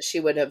She her that she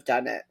would have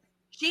done it.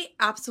 she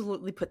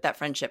absolutely put that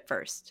friendship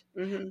first.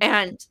 Mm-hmm.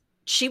 And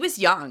she was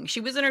young.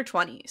 She was in her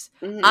 20s.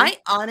 Mm-hmm. I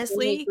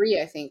honestly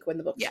 23, I think, when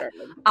the book Yeah.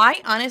 started.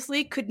 I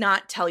honestly could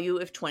not tell you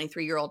if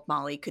 23-year-old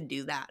Molly could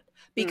do that.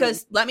 Mm-hmm.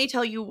 Because let me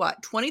tell you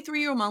what,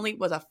 23-year-old Molly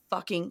was a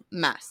fucking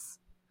mess.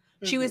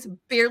 She Mm-hmm. was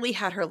barely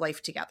had her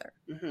life together.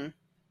 Mm-hmm.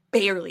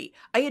 Barely.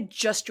 I had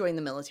just joined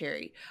the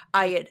military.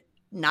 I had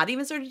not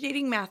even started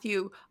dating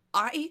Matthew.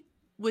 I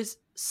was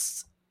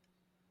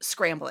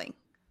scrambling.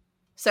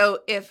 So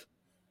if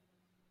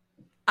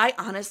I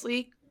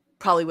honestly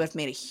probably would have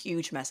made a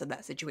huge mess of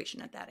that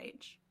situation at that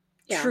age.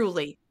 Yeah.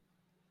 Truly.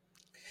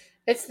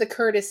 It's the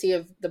courtesy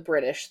of the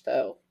British,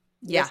 though.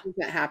 Yeah. This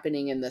isn't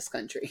happening in this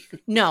country.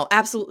 No,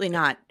 absolutely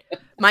not.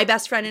 My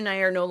best friend and I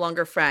are no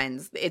longer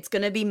friends. It's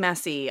going to be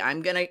messy.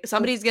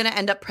 Somebody's going to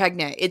end up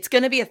pregnant. It's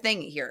going to be a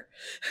thing here.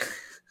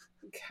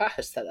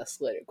 Gosh, that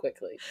escalated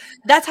quickly.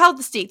 That's how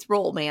the states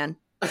roll, man.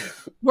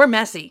 We're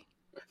messy.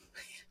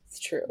 It's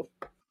true.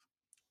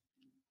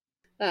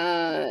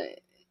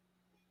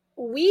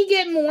 We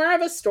get more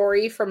of a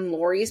story from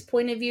Lori's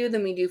point of view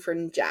than we do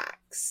from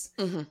Jack's.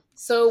 Mm-hmm.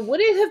 So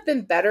would it have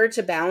been better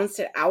to balance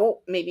it out?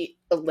 Maybe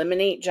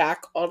eliminate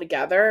Jack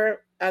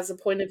altogether as a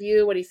point of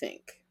view? What do you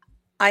think?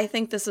 I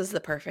think this is the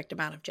perfect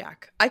amount of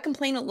Jack. I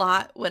complain a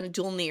lot when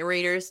dual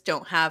narrators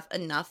don't have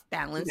enough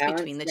balance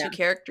between the Yeah. two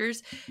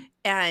characters.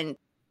 And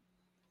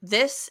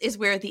this is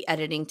where the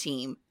editing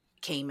team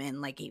came in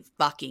like a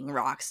fucking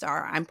rock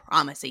star. I'm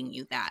promising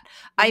you that.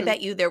 I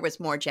bet you there was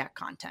more Jack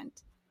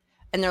content.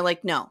 And they're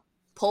like, no,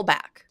 pull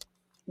back.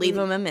 Leave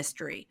him a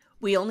mystery.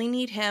 We only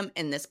need him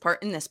in this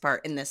part, and this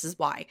part, and this is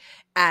why.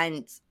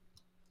 And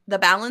the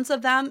balance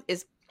of them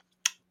is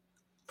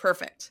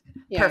perfect.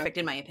 Yeah. Perfect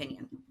in my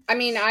opinion. I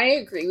mean, I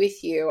agree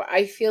with you.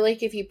 I feel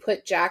like if you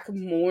put Jack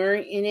more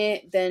in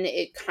it, then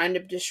it kind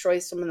of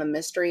destroys some of the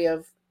mystery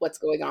of what's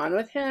going on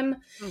with him.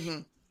 Mm-hmm.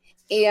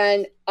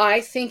 And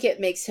I think it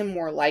makes him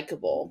more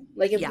likable.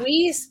 Like if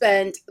we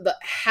spent the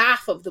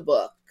half of the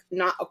book,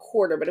 not a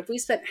quarter, but if we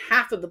spent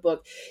half of the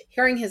book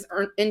hearing his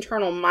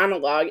internal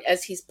monologue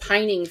as he's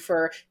pining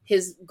for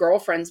his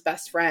girlfriend's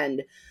best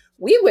friend,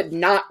 we would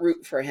not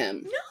root for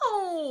him.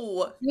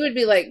 No. We would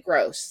be like,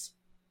 gross.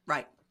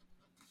 Right.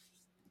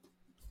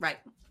 Right.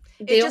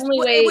 The only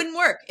way it wouldn't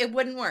work. It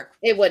wouldn't work.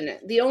 It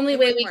wouldn't. The only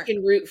way we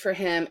can root for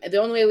him,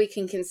 the only way we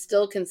can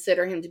still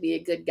consider him to be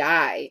a good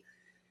guy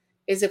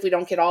is if we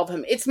don't get all of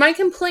him. It's my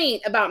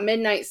complaint about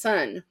Midnight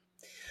Sun.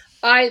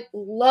 I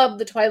love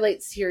the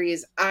Twilight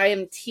series. I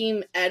am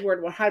Team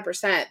Edward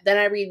 100%. Then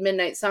I read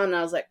Midnight Sun and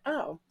I was like,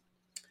 oh,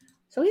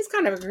 so he's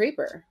kind of a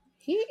creeper.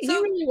 He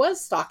really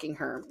was stalking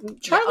her.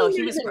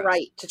 Charlie was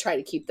right to try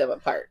to keep them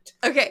apart.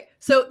 Okay,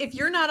 so if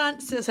you're not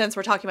on, since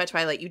we're talking about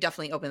Twilight, you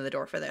definitely opened the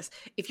door for this.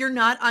 If you're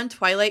not on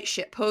Twilight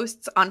shit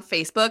posts on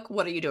Facebook,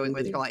 what are you doing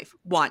with your life?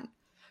 1.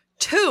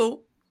 2,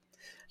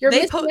 you're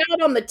missing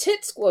out on the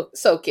tit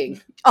soaking.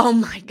 Oh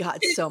my God,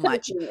 so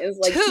much.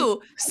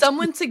 2,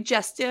 someone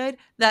suggested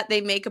that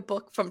they make a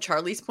book from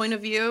Charlie's point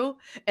of view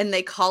and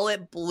they call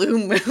it Blue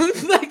Moon,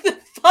 like the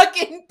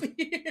fucking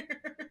beer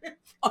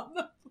on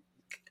the book.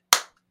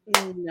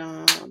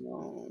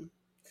 No.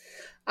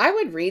 I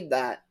would read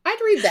that. I'd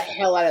read the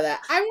hell out of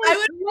that. I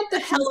want the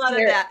hell out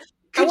of that.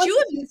 Could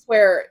you piece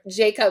where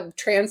Jacob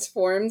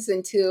transforms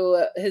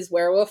into his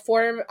werewolf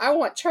form? I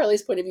want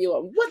Charlie's point of view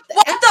on what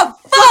the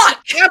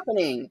fuck is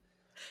happening.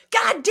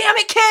 God damn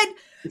it, kid!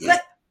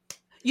 But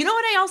you know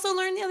what I also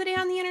learned the other day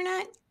on the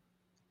internet?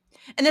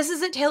 And this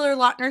isn't Taylor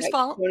Lautner's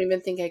fault. I don't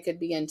even think I could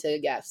begin to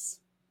guess.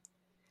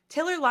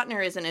 Taylor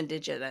Lautner isn't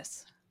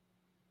indigenous.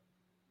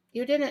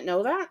 You didn't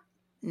know that?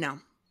 No.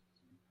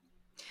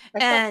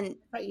 I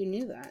thought you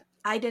knew that.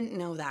 I didn't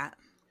know that.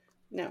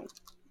 No.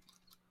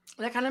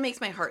 That kind of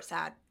makes my heart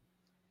sad.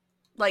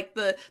 Like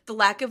the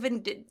lack of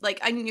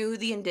I knew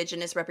the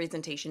indigenous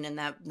representation in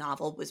that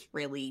novel was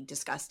really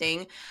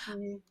disgusting.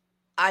 Mm-hmm.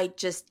 I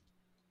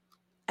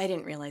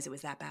didn't realize it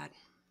was that bad.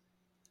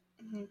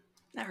 Mm-hmm.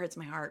 That hurts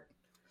my heart.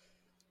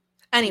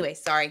 Anyway,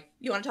 sorry.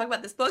 You want to talk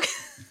about this book?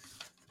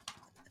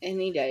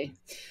 Any day.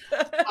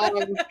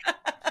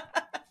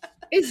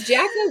 Is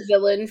Jack a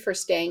villain for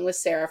staying with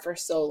Sarah for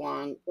so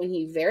long when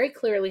he very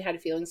clearly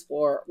had feelings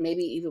for,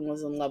 maybe even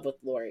was in love with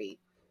Lori?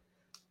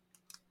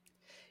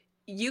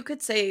 You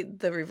could say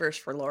the reverse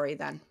for Lori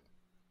then.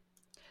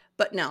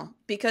 But no,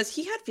 because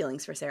he had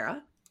feelings for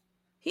Sarah.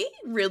 He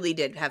really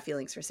did have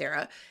feelings for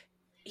Sarah.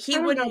 I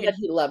don't know that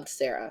he loved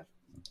Sarah.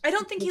 I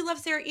don't think he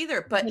loved Sarah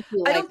either, but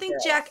I don't think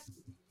Jack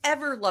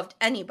ever loved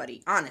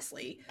anybody,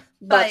 honestly.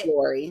 But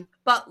Lori.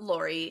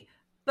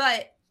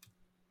 But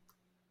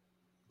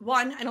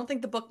 1, I don't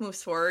think the book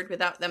moves forward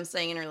without them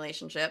staying in a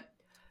relationship.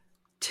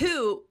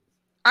 2,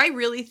 I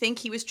really think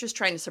he was just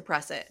trying to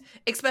suppress it,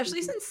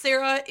 especially since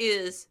Sarah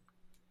is,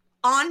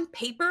 on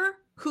paper,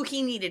 who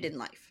he needed in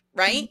life,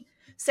 right? Mm-hmm.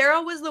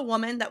 Sarah was the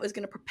woman that was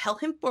going to propel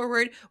him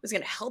forward, was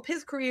going to help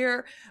his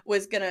career,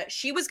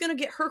 she was going to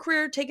get her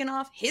career taken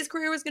off, his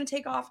career was going to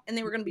take off, and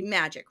they were going to be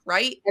magic,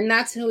 right? And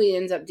that's who he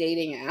ends up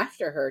dating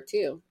after her,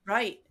 too.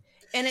 Right.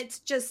 And it's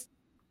just...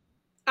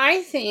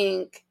 I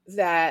think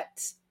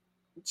that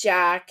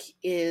Jack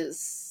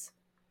is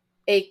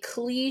a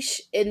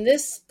cliche, in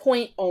this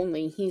point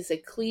only, he's a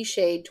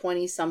cliched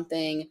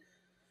 20-something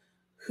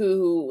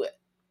who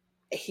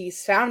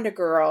he's found a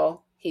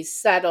girl, he's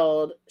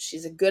settled,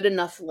 she's a good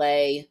enough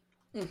lay.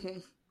 Mm-hmm.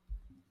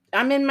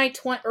 I'm in my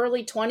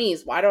early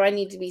 20s. Why do I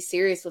need to be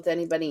serious with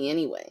anybody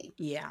anyway?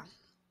 Yeah.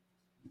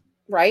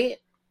 Right?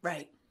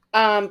 Right.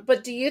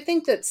 But do you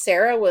think that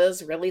Sarah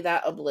was really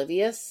that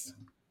oblivious?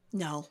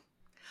 No.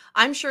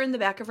 I'm sure in the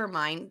back of her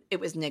mind, it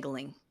was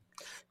niggling.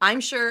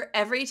 I'm sure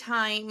every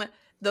time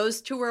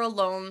those two were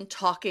alone,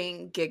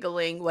 talking,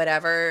 giggling,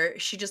 whatever,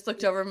 she just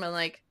looked over him and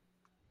like,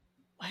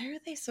 why are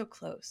they so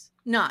close?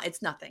 No,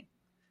 it's nothing.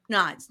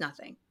 No, it's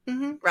nothing.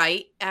 Mm-hmm.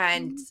 Right?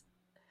 And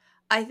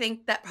I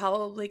think that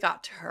probably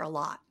got to her a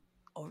lot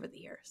over the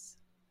years.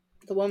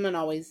 The woman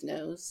always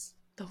knows.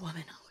 The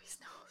woman always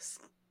knows.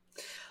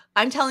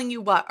 I'm telling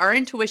you what, our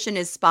intuition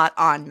is spot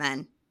on,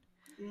 men.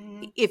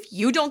 Mm-hmm. If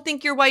you don't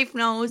think your wife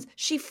knows,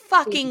 she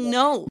fucking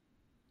knows.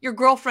 Your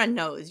girlfriend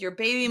knows, your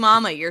baby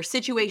mama, your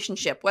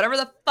situationship, whatever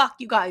the fuck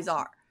you guys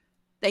are.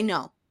 They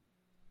know.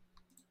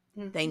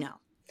 Mm-hmm. They know.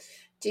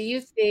 Do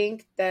you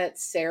think that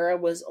Sarah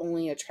was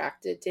only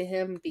attracted to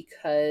him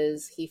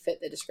because he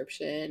fit the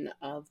description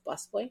of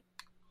busboy?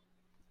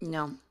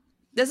 No.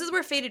 This is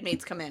where fated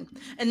mates come in.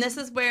 And this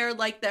is where,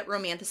 like, that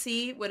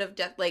romantasy would have,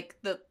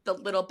 the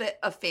little bit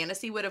of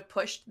fantasy would have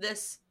pushed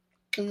this.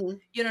 Mm-hmm.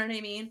 You know what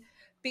I mean?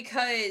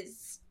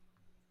 Because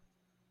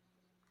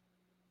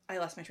I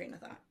lost my train of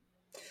thought.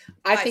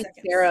 I think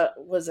Sarah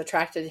was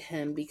attracted to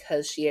him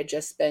because she had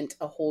just spent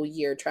a whole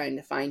year trying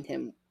to find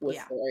him with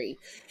Lori.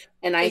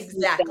 And I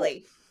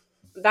exactly.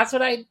 That's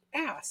what I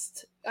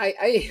asked.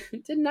 I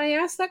didn't I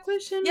ask that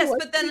question? Yes,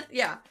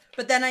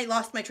 but then I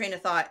lost my train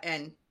of thought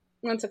and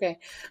that's okay.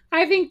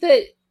 I think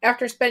that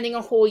after spending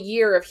a whole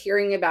year of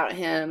hearing about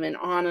him and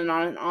on and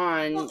on and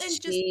on, Well,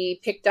 and she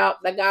picked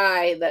out the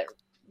guy that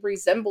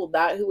resembled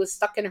that who was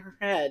stuck in her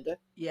head.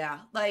 Yeah,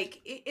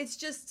 like it's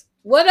just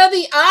what are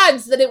the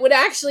odds that it would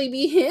actually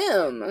be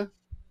him?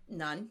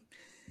 None.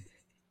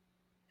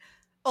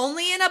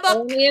 Only in a book.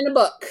 Only in a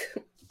book.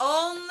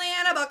 Only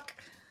in a book.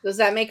 Does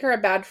that make her a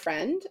bad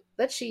friend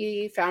that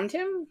she found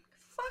him?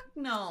 Fuck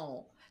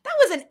no. That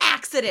was an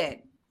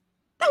accident.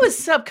 That was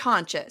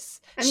subconscious.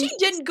 I mean, she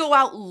didn't go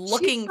out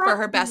looking for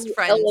her best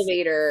friends.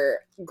 Elevator,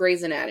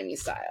 Grey's Anatomy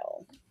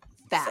style.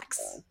 Facts.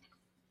 So.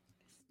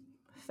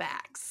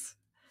 Facts.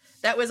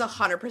 That was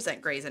 100%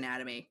 Grey's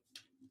Anatomy.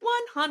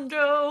 100.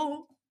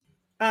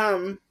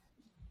 All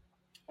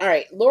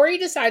right. Lori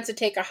decides to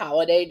take a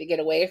holiday to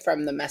get away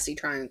from the messy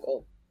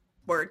triangle.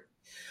 Word.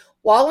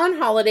 While on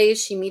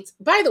holidays, she meets...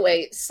 By the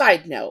way,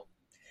 side note.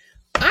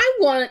 I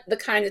want the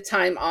kind of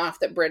time off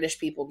that British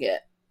people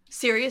get.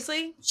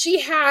 Seriously?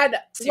 She had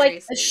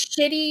like a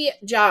shitty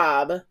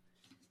job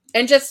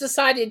and just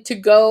decided to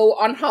go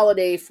on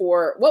holiday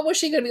for... What was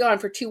she going to be on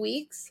for 2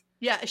 weeks?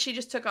 Yeah, she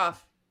just took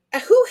off. Who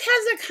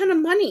has that kind of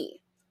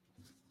money?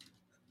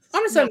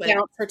 I'm just going to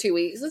count for 2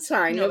 weeks. It's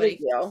fine. No big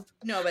deal.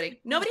 Nobody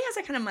has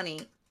that kind of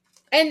money.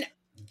 And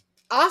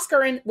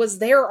Oscar was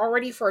there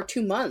already for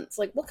 2 months.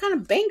 Like, what kind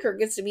of banker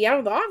gets to be out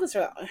of the office for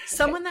that?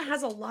 Someone that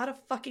has a lot of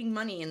fucking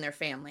money in their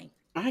family.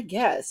 I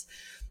guess.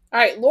 All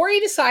right, Lori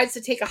decides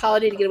to take a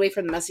holiday to get away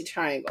from the messy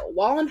triangle.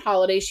 While on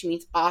holiday, she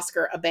meets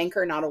Oscar, a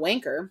banker, not a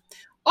wanker,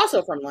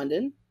 also from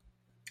London.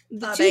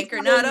 A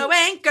banker, not a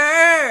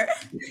wanker.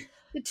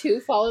 The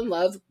two fall in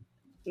love,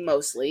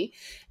 mostly,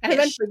 and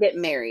eventually get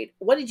married.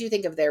 What did you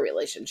think of their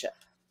relationship?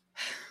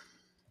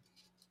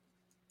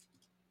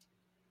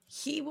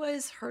 He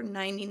was her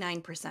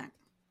 99%.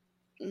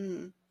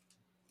 Mm-hmm.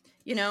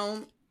 You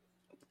know,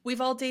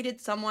 we've all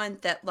dated someone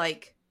that,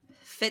 like,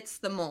 fits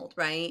the mold,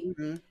 right?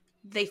 Mm-hmm.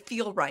 They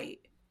feel right.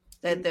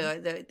 That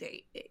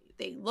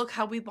they look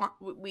how we want.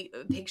 We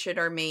pictured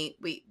our mate.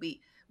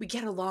 We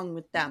get along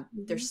with them.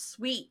 Mm-hmm. They're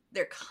sweet.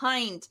 They're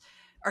kind.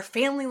 Our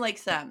family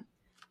likes them,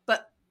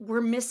 but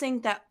we're missing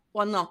that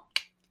one little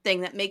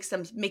thing that makes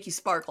them make you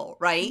sparkle,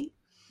 right?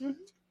 Mm-hmm.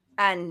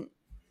 And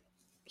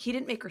he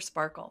didn't make her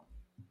sparkle.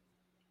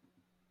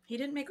 He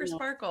didn't make her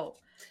sparkle,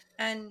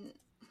 and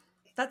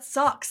that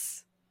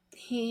sucks.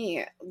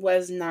 He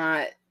was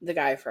not the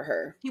guy for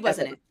her. He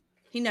wasn't it.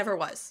 He never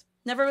was.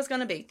 Never was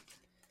going to be.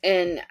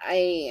 And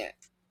I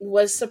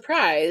was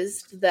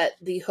surprised that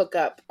the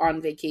hookup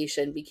on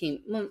vacation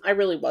became... Well, I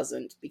really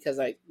wasn't, because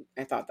I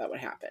thought that would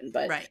happen.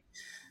 But right.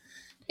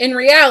 In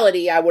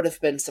reality, I would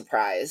have been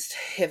surprised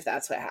if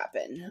that's what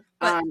happened.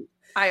 But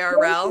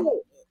IRL?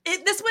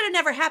 This would have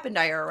never happened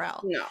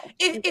IRL. No.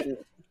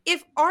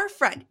 If our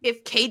friend,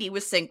 if Katie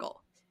was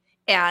single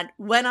and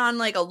went on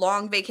like a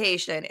long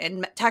vacation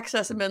and texted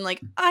us and been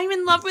like, I'm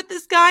in love with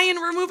this guy and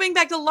we're moving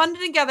back to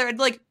London together, I'd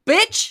be like,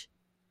 bitch,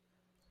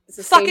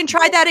 fucking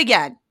try that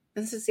again.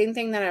 It's the same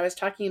thing that I was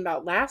talking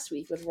about last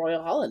week with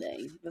Royal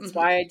Holiday. That's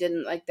why I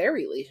didn't like their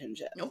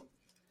relationship.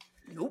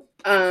 Nope.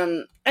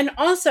 And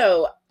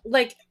also,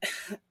 like,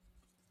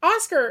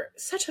 Oscar,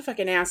 such a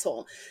fucking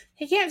asshole.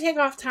 He can't take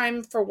off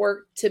time for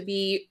work to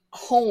be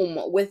home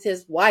with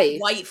his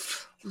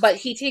wife. But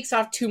he takes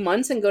off 2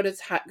 months and goes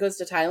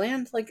to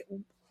Thailand. Like,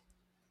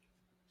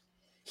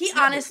 he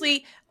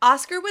honestly,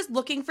 Oscar was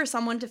looking for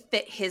someone to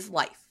fit his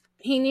life.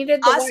 He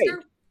needed the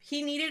wife.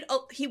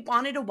 He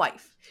wanted a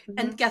wife. Mm-hmm.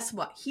 And guess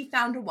what? He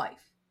found a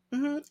wife.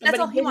 Mm-hmm. That's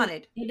all he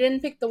wanted. He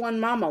didn't pick the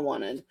one Mama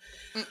wanted.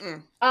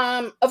 Mm-mm.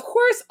 Of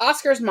course,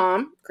 Oscar's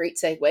mom, great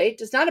segue,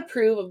 does not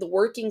approve of the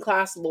working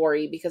class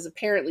Lori because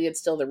apparently it's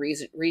still the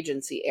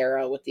Regency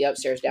era with the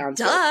upstairs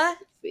downstairs.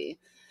 Duh.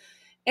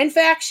 In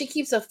fact, she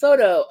keeps a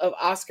photo of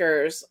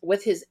Oscar's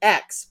with his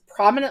ex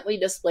prominently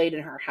displayed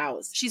in her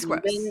house. She's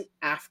gross. Even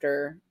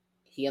after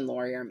he and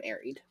Lori are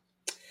married.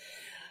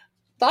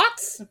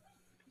 Thoughts?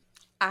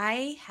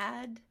 I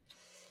had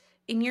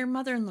a near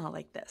mother-in-law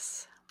like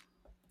this.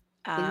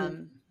 I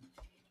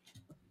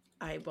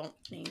won't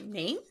name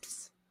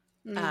names.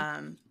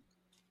 Mm-hmm.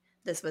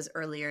 This was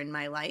earlier in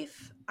my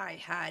life.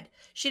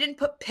 She didn't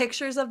put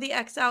pictures of the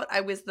ex out.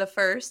 I was the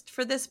first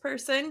for this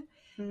person,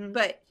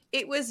 but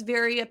it was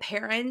very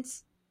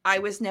apparent I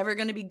was never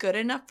going to be good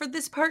enough for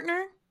this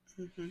partner.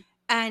 Mm-hmm.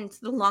 And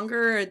the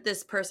longer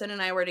this person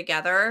and I were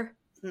together,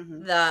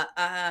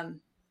 the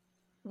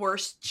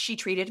worse she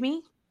treated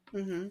me.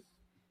 Mm-hmm.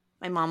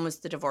 My mom was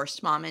the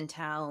divorced mom in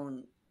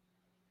town.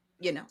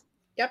 You know.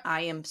 Yep.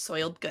 I am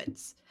soiled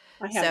goods.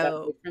 I have that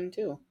boyfriend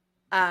too.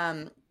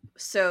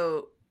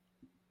 So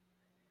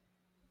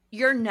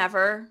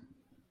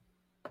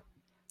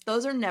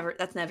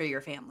that's never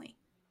your family.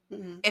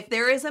 Mm-hmm. If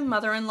there is a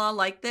mother-in-law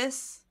like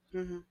this,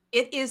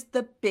 it is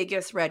the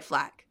biggest red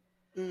flag.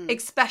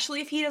 Especially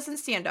if he doesn't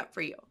stand up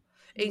for you.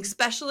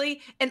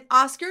 And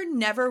Oscar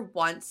never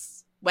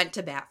once went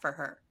to bat for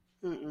her.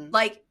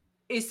 Like,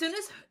 as soon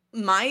as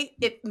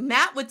if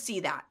Matt would see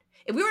that,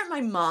 if we were at my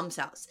mom's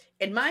house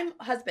and my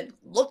husband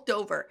looked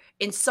over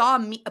and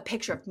saw a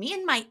picture of me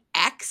and my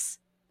ex,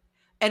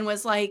 and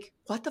was like,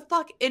 what the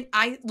fuck? And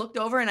I looked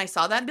over and I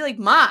saw that and be like,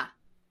 Ma,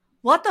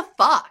 what the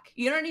fuck?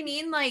 You know what I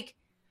mean? Like,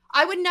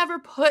 I would never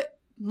put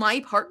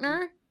my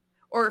partner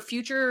or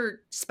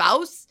future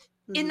spouse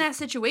in that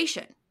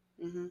situation.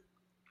 Mm-hmm.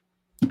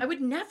 I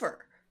would never.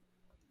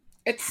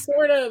 It's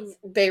sort of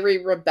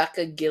very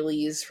Rebecca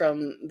Gillies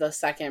from the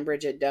second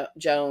Bridget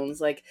Jones.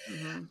 Like,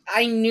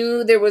 I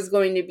knew there was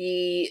going to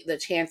be the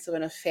chance of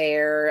an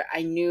affair.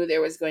 I knew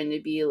there was going to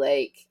be,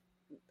 like,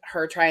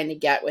 her trying to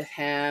get with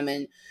him.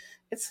 And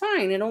it's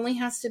fine. It only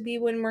has to be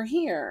when we're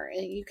here.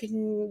 And you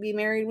can be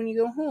married when you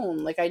go home.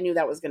 Like, I knew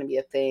that was going to be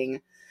a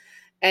thing.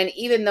 And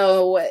even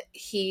though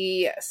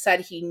he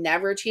said he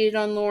never cheated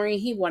on Lori,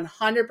 he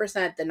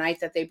 100% the night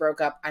that they broke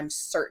up, I'm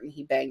certain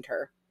he banged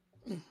her.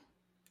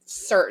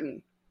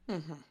 Certain.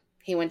 Mm-hmm.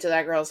 He went to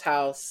that girl's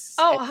house.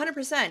 Oh,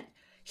 100%.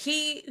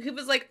 He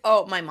was like,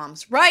 oh, my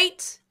mom's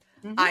right.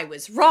 Mm-hmm. I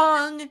was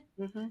wrong.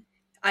 Mm-hmm.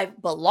 I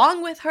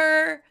belong with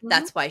her. Mm-hmm.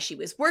 That's why she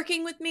was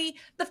working with me.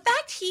 The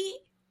fact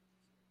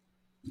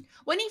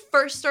when he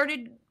first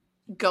started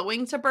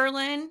going to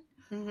Berlin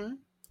mm-hmm.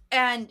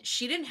 and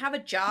she didn't have a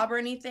job or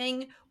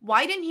anything,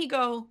 why didn't he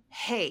go,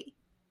 hey,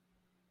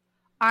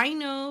 I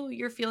know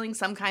you're feeling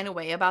some kind of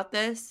way about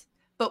this,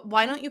 but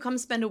why don't you come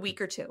spend a week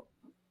or two?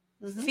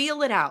 Mm-hmm.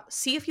 Feel it out.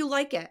 See if you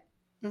like it.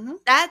 Mm-hmm.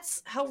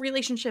 That's how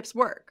relationships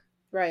work.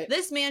 Right.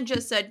 This man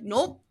just said,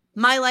 nope,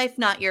 my life,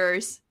 not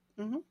yours.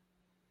 Mm-hmm.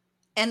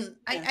 And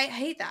I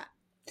hate that.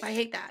 I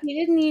hate that. He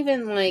didn't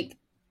even, like,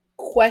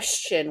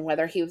 question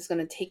whether he was going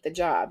to take the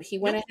job. He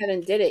went ahead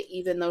and did it,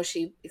 even though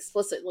she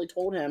explicitly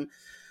told him,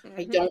 mm-hmm.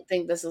 I don't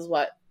think this is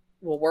what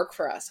will work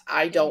for us.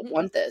 I don't mm-hmm.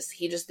 want this.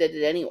 He just did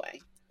it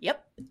anyway.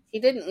 Yep. He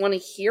didn't want to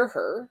hear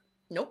her.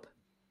 Nope.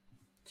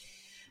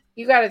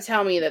 You got to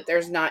tell me that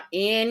there's not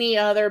any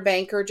other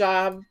banker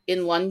job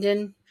in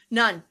London?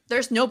 None.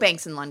 There's no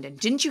banks in London.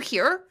 Didn't you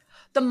hear?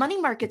 The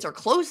money markets are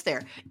closed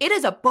there. It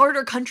is a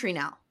barter country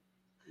now.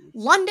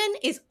 London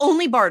is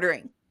only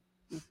bartering.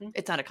 Mm-hmm.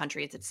 It's not a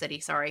country. It's a city.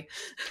 Sorry.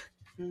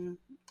 Mm-hmm.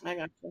 I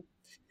got you.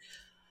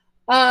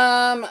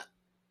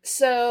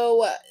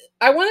 So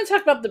I want to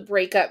talk about the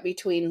breakup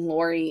between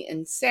Lori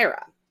and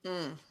Sarah.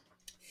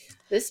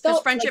 This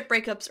felt friendship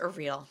breakups are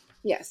real.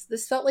 Yes,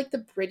 this felt like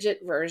the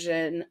Bridget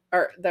version,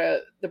 or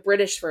the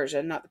British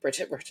version, not the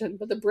Bridget version,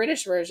 but the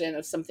British version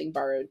of Something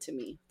Borrowed to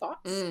Me.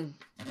 Thoughts?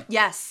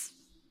 Yes.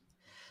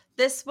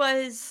 This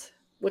was...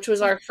 Which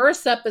was our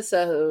first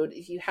episode.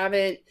 If you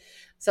haven't...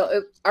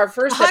 our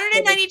first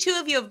 192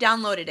 of you have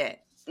downloaded it.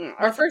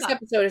 Our first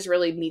episode is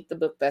really Meet the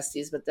Book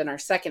Besties, but then our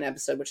second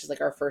episode, which is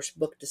like our first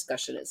book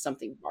discussion, is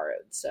Something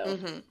Borrowed. So,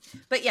 mm-hmm.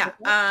 But yeah,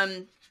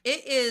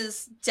 it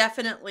is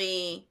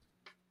definitely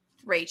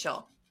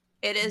Rachel.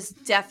 It is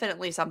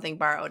definitely Something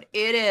Borrowed.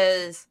 It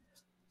is,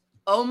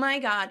 oh my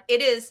God,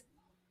 it is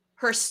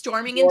her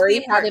storming into the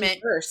apartment.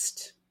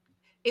 First.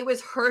 It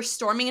was her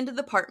storming into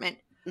the apartment,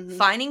 mm-hmm.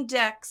 finding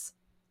Dex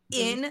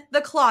mm-hmm. in the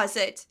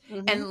closet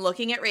mm-hmm. and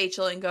looking at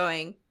Rachel and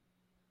going,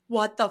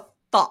 what the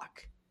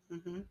fuck?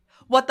 Mm-hmm.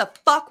 What the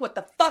fuck? What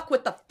the fuck?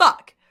 What the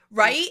fuck?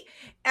 Right?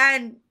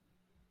 And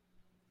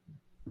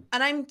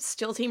I'm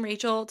still Team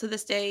Rachel to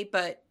this day,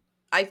 but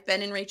I've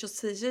been in Rachel's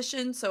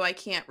position, so I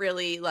can't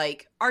really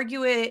like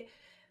argue it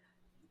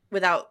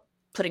without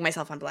putting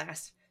myself on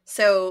blast.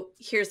 So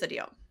here's the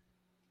deal.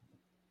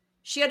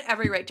 She had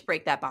every right to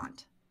break that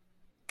bond.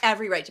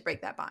 Every right to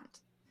break that bond.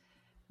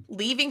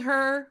 Leaving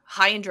her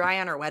high and dry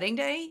on her wedding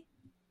day,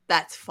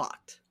 that's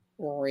fucked.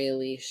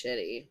 Really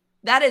shitty.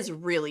 That is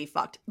really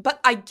fucked. But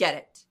I get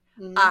it.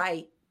 Mm-hmm.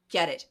 I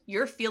get it.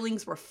 Your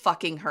feelings were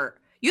fucking hurt.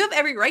 You have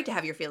every right to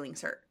have your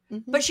feelings hurt.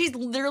 Mm-hmm. But she's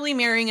literally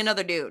marrying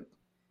another dude.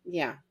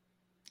 Yeah.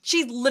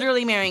 She's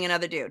literally marrying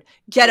another dude.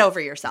 Get over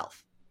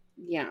yourself.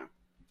 Yeah.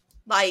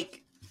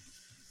 Like.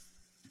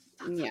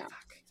 Yeah.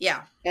 Fuck.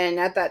 Yeah. And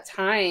at that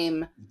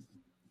time,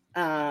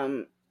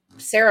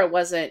 Sarah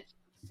wasn't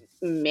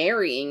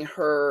marrying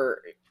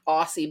her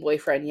Aussie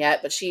boyfriend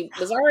yet, but she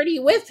was already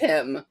with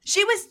him.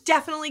 She was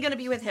definitely going to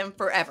be with him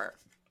forever.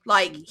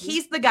 Like, mm-hmm.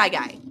 he's the guy.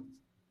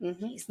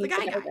 Mm-hmm. He's the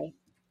guy.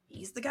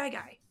 He's the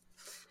guy.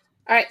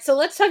 All right, so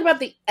let's talk about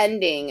the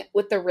ending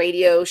with the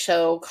radio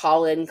show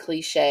call-in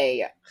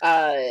cliche.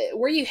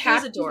 Were you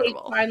happy they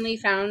finally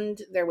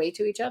found their way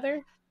to each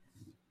other?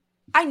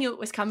 I knew it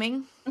was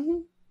coming.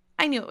 Mm-hmm.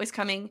 I knew it was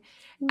coming.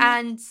 Mm-hmm.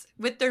 And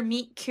with their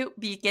meet cute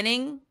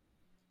beginning,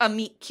 a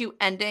meet cute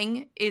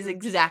ending is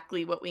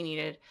exactly what we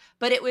needed.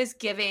 But it was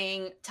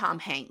giving Tom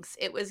Hanks.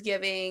 It was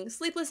giving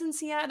Sleepless in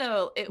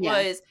Seattle. It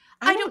was,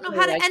 I don't know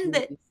how to end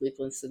it.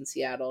 Sleepless in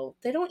Seattle.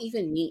 They don't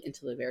even meet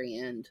until the very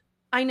end.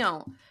 I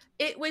know.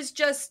 It was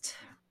just,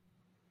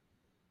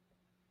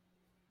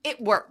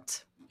 it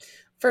worked.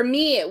 For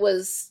me, it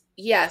was,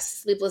 yes,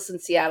 Sleepless in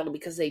Seattle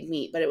because they'd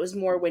meet, but it was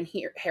more when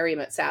Harry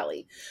met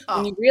Sally. Oh.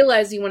 When you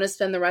realize you want to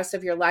spend the rest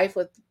of your life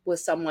with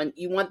someone,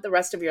 you want the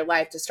rest of your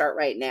life to start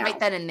right now. Right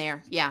then and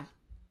there, yeah.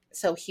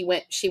 So she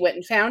went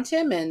and found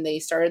him, and they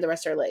started the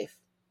rest of their life.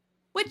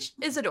 Which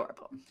is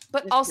adorable.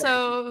 But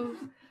also,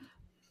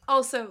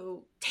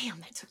 damn,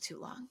 that took too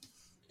long.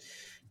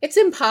 It's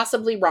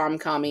impossibly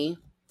rom-com-y.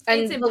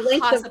 And It's the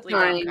impossibly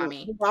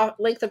rom-commy.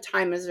 length of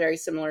time is very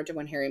similar to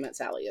When Harry Met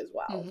Sally as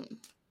well. Mm-hmm.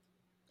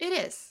 It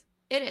is.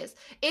 It is.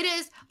 It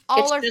is It's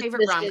all our just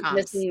favorite rom-coms.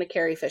 missing the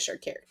Carrie Fisher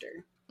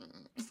character.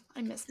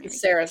 I miss Mary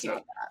Sarah's Carey.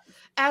 not that.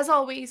 As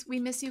always, we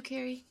miss you,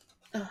 Carrie.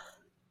 Ugh.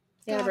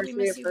 The God, we anniversary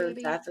miss of you, her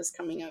baby. death is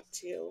coming up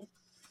too.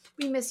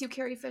 We miss you,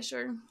 Carrie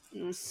Fisher.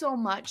 So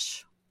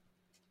much.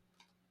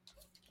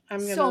 I'm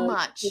So gonna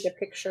much. take a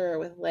picture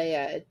with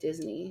Leia at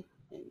Disney,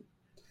 and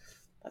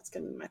that's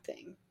gonna be my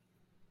thing.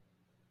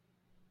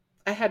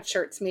 I had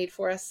shirts made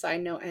for us.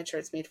 Side note, I had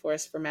shirts made for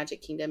us for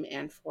Magic Kingdom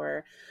and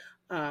for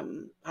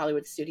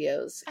Hollywood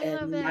Studios. I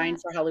love And that. mine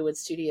for Hollywood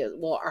Studios,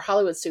 well, our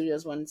Hollywood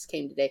Studios ones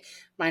came today.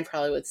 Mine for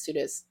Hollywood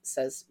Studios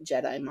says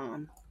Jedi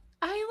Mom.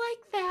 I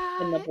like that.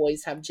 And the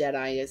boys have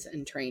Jedi is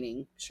in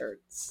training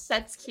shirts.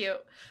 That's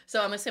cute.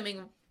 So I'm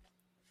assuming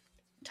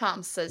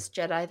Tom says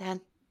Jedi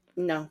then?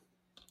 No.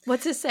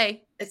 What's it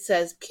say? It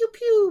says pew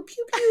pew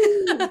pew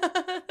pew.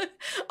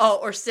 Oh,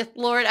 or Sith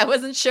Lord. I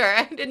wasn't sure.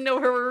 I didn't know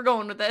where we were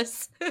going with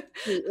this.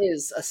 He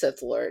is a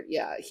Sith Lord.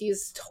 Yeah,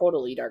 he's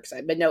totally dark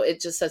side. But no,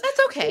 it just says That's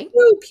okay.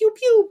 Pew pew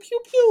pew pew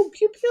pew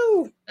pew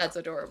pew. That's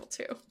adorable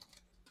too.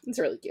 It's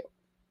really cute.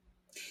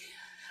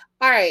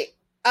 All right.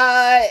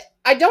 I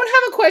don't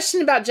have a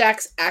question about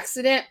Jack's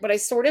accident, but I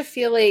sort of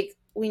feel like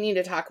we need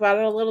to talk about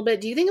it a little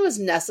bit. Do you think it was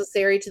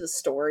necessary to the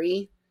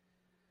story?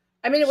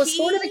 I mean, it was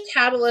sort of a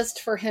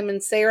catalyst for him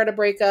and Sarah to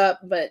break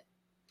up, but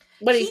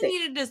what do you think? He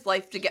needed his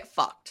life to get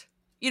fucked.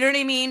 You know what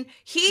I mean?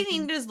 He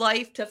needed his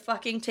life to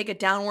fucking take a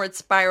downward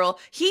spiral.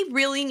 He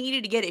really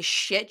needed to get his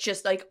shit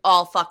just like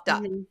all fucked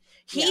up.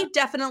 He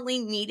definitely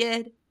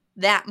needed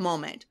that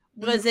moment.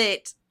 Was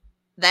it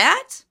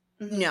that?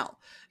 No.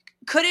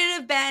 Could it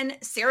have been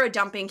Sarah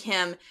dumping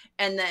him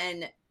and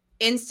then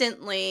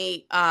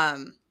instantly,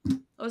 what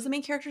was the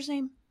main character's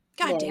name?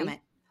 God damn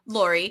it.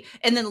 Lori.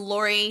 And then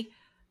Lori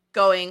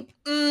going,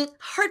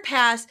 hard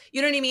pass.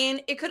 You know what I mean?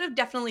 It could have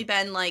definitely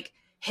been like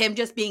him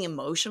just being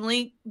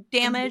emotionally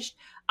damaged.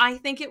 I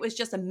think it was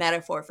just a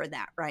metaphor for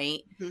that,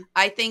 right?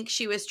 I think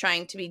she was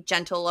trying to be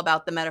gentle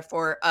about the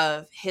metaphor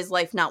of his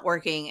life not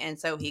working, and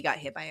so he got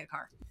hit by a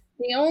car.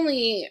 The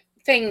only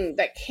thing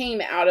that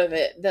came out of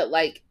it that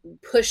like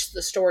pushed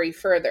the story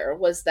further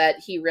was that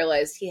he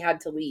realized he had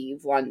to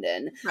leave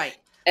London. Right.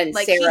 And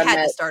like Sarah he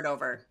had to start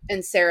over.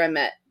 And Sarah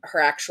met her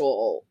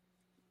actual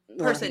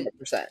person.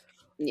 100%.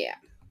 Yeah.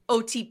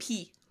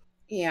 OTP.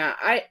 Yeah,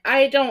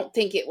 I don't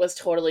think it was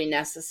totally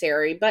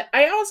necessary, but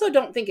I also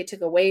don't think it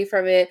took away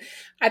from it.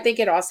 I think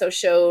it also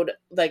showed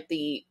like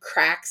the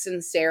cracks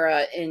in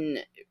Sarah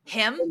in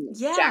him,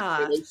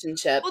 Jack's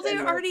relationship. Well, they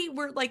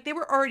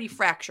were already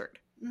fractured,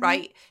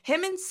 right?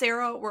 Him and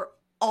Sarah were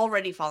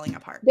already falling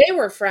apart. They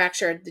were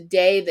fractured the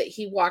day that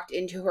he walked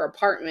into her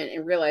apartment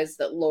and realized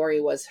that Lori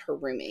was her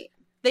roommate.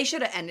 They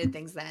should have ended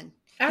things then.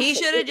 Absolutely.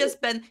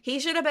 He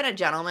should have been a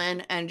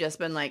gentleman and just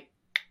been like,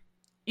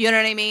 you know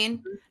what I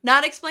mean?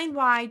 Not explained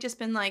why, just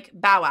been like,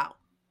 bow out.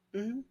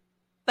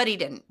 But he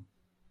didn't.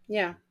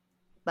 Yeah.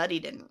 But he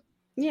didn't.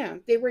 Yeah.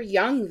 They were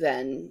young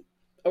then.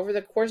 Over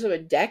the course of a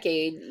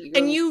decade.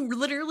 You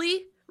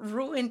literally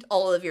ruined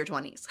all of your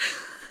 20s.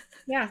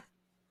 Yeah.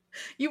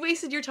 You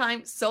wasted your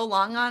time so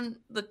long on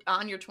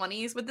your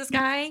 20s with this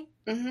guy.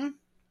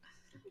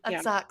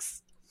 That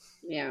sucks.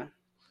 Yeah.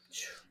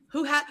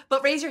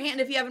 But raise your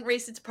hand if you haven't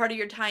wasted part of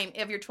your time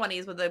of your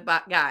 20s with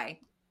a guy.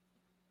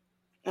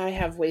 I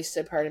have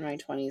wasted part of my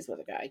 20s with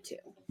a guy too.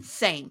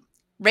 Same.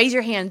 Raise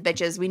your hand,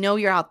 bitches. We know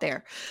you're out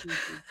there.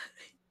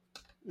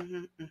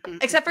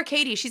 Except for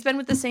Katie. She's been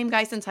with the same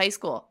guy since high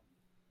school.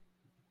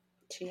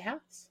 She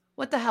has.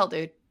 What the hell,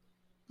 dude?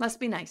 Must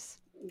be nice.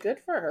 Good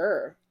for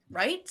her.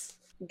 Right?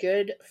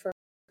 Good for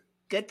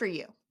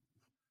you.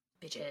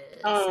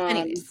 Bitches.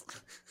 Anyways.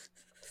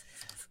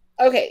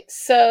 Okay,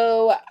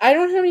 so I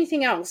don't have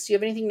anything else. Do you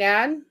have anything to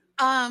add?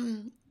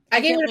 I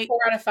gave it a 4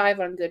 out of 5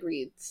 on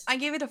Goodreads. I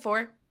gave it a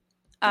 4.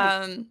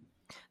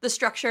 The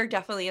structure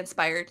definitely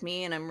inspired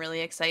me, and I'm really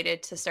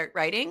excited to start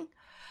writing.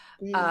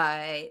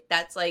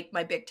 That's like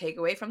my big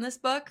takeaway from this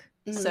book.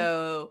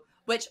 So,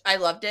 which I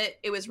loved it.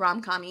 It was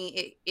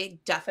rom-com-y.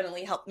 It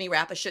definitely helped me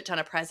wrap a shit ton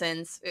of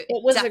presents. It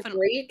was a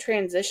great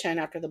transition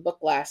after the book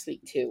last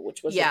week too,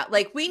 which was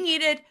like we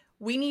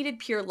needed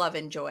pure love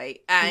and joy,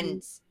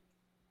 and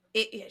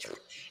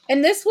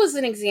and this was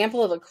an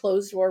example of a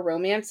closed door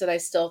romance that I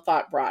still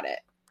thought brought it.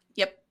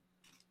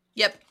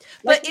 Yep.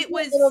 Like, But it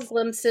was little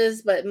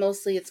glimpses, but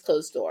mostly it's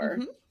closed door.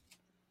 It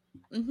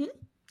and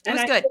was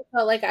I good.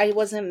 Felt like I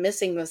wasn't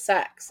missing the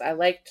sex. I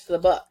liked the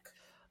book.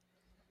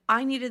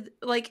 I needed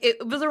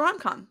it was a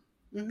rom-com.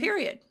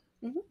 Period.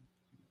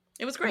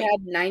 It was great. It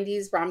had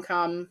 90s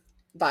rom-com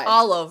vibes.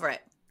 All over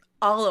it.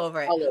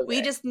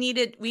 We just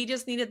needed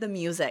the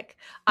music.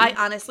 I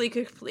honestly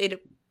could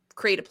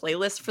create a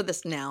playlist for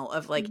this now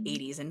of like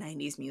 80s and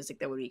 90s music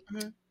that would be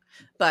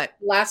but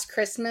Last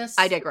Christmas,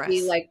 I digress. Would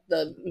be like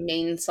the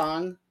main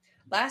song.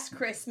 Last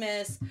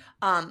Christmas, you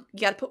got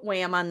to put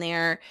Wham on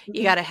there.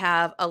 You got to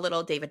have a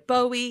little David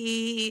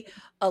Bowie,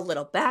 a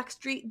little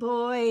Backstreet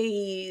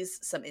Boys,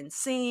 some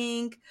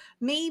NSYNC,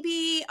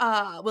 maybe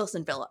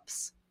Wilson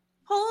Phillips.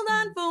 Hold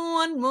on for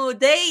one more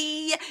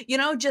day. You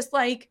know, just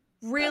like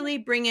really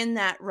bring in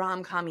that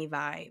rom-com-y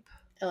vibe.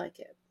 I like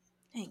it.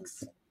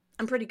 Thanks.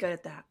 I'm pretty good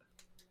at that.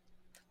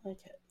 I like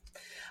it.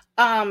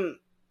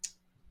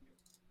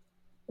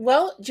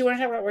 Well, do you want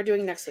to talk about what we're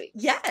doing next week?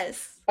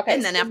 Yes. Okay.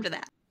 And then after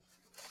that.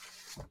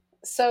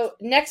 So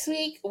next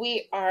week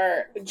we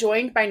are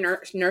joined by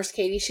Nurse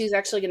Katie. She's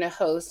actually going to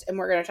host, and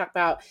we're going to talk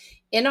about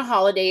In a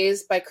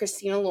Holidays by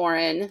Christina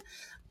Lauren.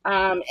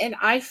 And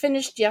I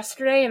finished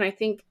yesterday, and I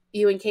think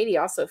you and Katie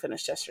also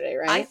finished yesterday,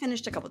 right? I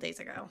finished a couple days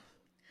ago.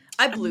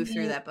 I blew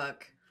through that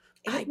book.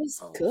 It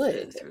was good.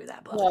 Blew through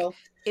that book. Well,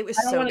 it was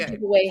I don't so want good. to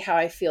give away how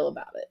I feel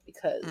about it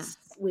because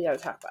we got to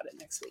talk about it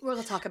next week. We're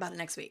going to talk about it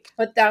next week.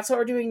 But that's what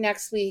we're doing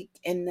next week,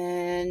 and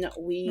then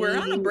we're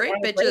on a break,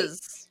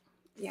 bitches.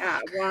 Yeah,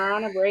 we're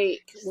on a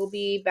break. We'll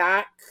be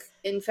back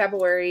in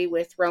February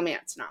with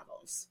romance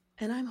novels.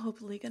 And I'm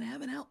hopefully going to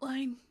have an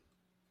outline.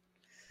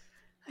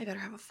 I better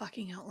have a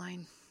fucking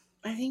outline.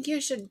 I think you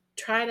should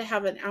try to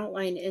have an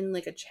outline in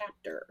like a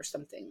chapter or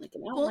something. Like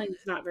an outline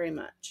is not very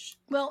much.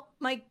 Well,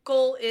 my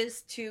goal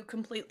is to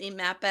completely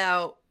map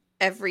out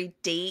every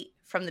date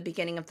from the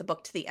beginning of the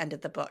book to the end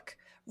of the book,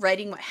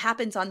 writing what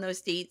happens on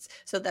those dates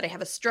so that I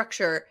have a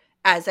structure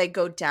as I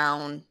go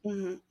down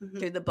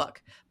through the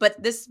book.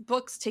 But this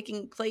book's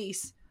taking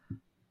place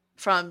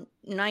from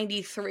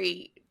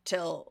 93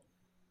 till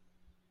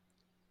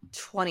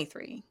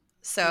 23.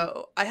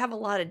 So I have a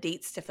lot of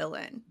dates to fill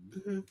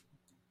in.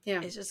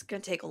 Yeah. It's just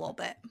going to take a little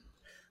bit.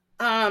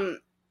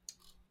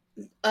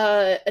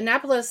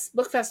 Annapolis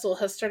Book Festival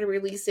has started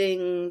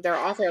releasing their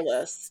author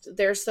list.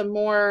 There's some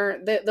more.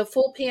 The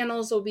full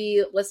panels will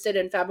be listed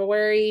in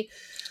February,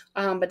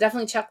 but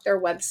definitely check their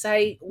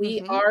website.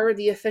 We are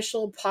the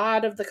official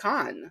pod of the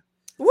con.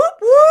 Whoop,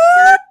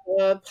 whoop!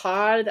 The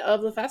pod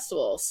of the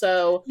festival.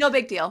 So no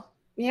big deal.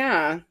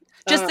 Yeah.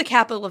 Just the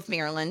capital of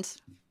Maryland.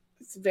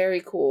 It's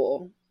very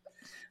cool.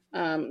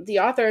 The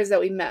authors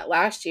that we met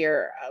last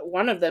year,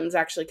 one of them is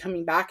actually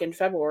coming back in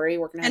February.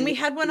 And we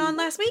had one on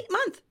last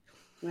month.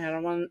 We had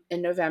one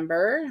in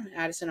November,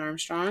 Addison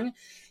Armstrong.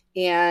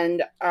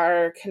 And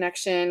our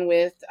connection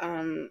with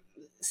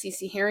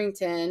Cece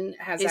Harrington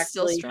has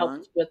actually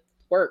helped with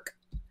work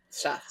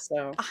stuff.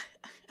 So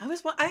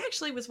I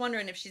actually was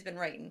wondering if she's been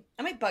writing.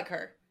 I might bug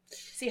her,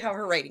 see how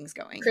her writing's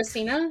going.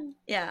 Christina?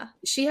 Yeah.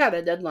 She had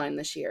a deadline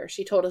this year.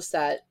 She told us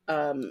that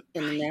in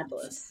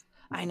Annapolis.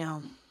 I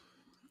know.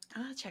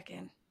 I'm going to check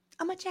in.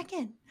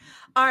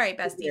 All right,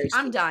 bestie.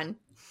 I'm done.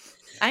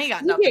 I ain't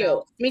got nothing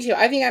else. Me too.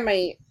 I think I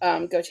might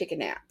go take a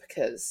nap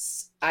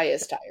because I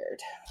is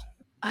tired.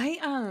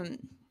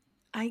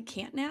 I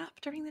can't nap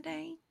during the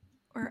day,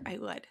 or I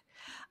would.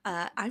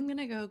 I'm going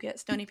to go get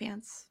Stony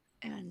Pants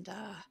and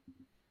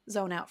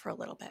zone out for a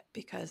little bit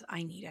because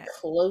I need it.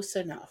 Close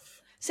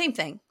enough. Same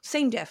thing.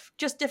 Same diff.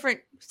 Just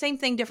different. Same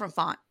thing, different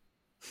font.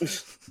 All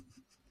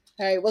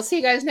right. We'll see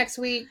you guys next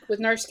week with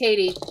Nurse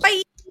Katie.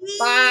 Bye.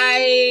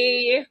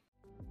 Bye.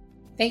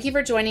 Thank you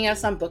for joining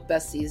us on Book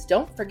Besties.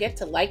 Don't forget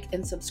to like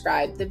and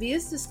subscribe. The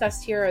views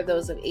discussed here are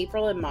those of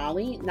April and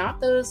Molly,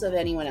 not those of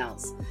anyone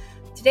else.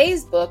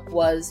 Today's book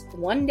was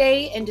One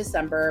Day in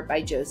December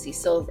by Josie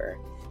Silver.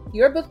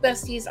 Your Book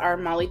Besties are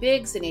Molly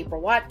Biggs and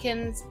April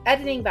Watkins,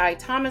 editing by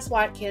Thomas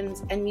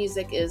Watkins, and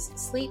music is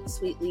Sleep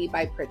Sweetly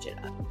by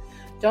Pridgetta.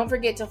 Don't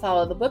forget to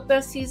follow the Book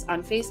Besties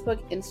on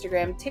Facebook,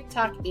 Instagram,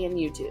 TikTok, and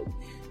YouTube.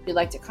 If you'd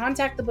like to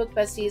contact the Book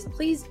Besties,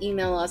 please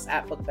email us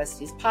at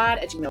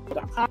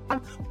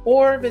bookbestiespod@gmail.com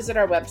or visit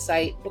our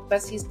website,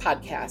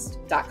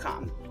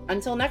 bookbestiespodcast.com.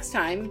 Until next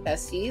time,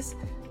 besties,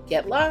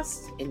 get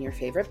lost in your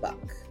favorite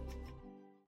book.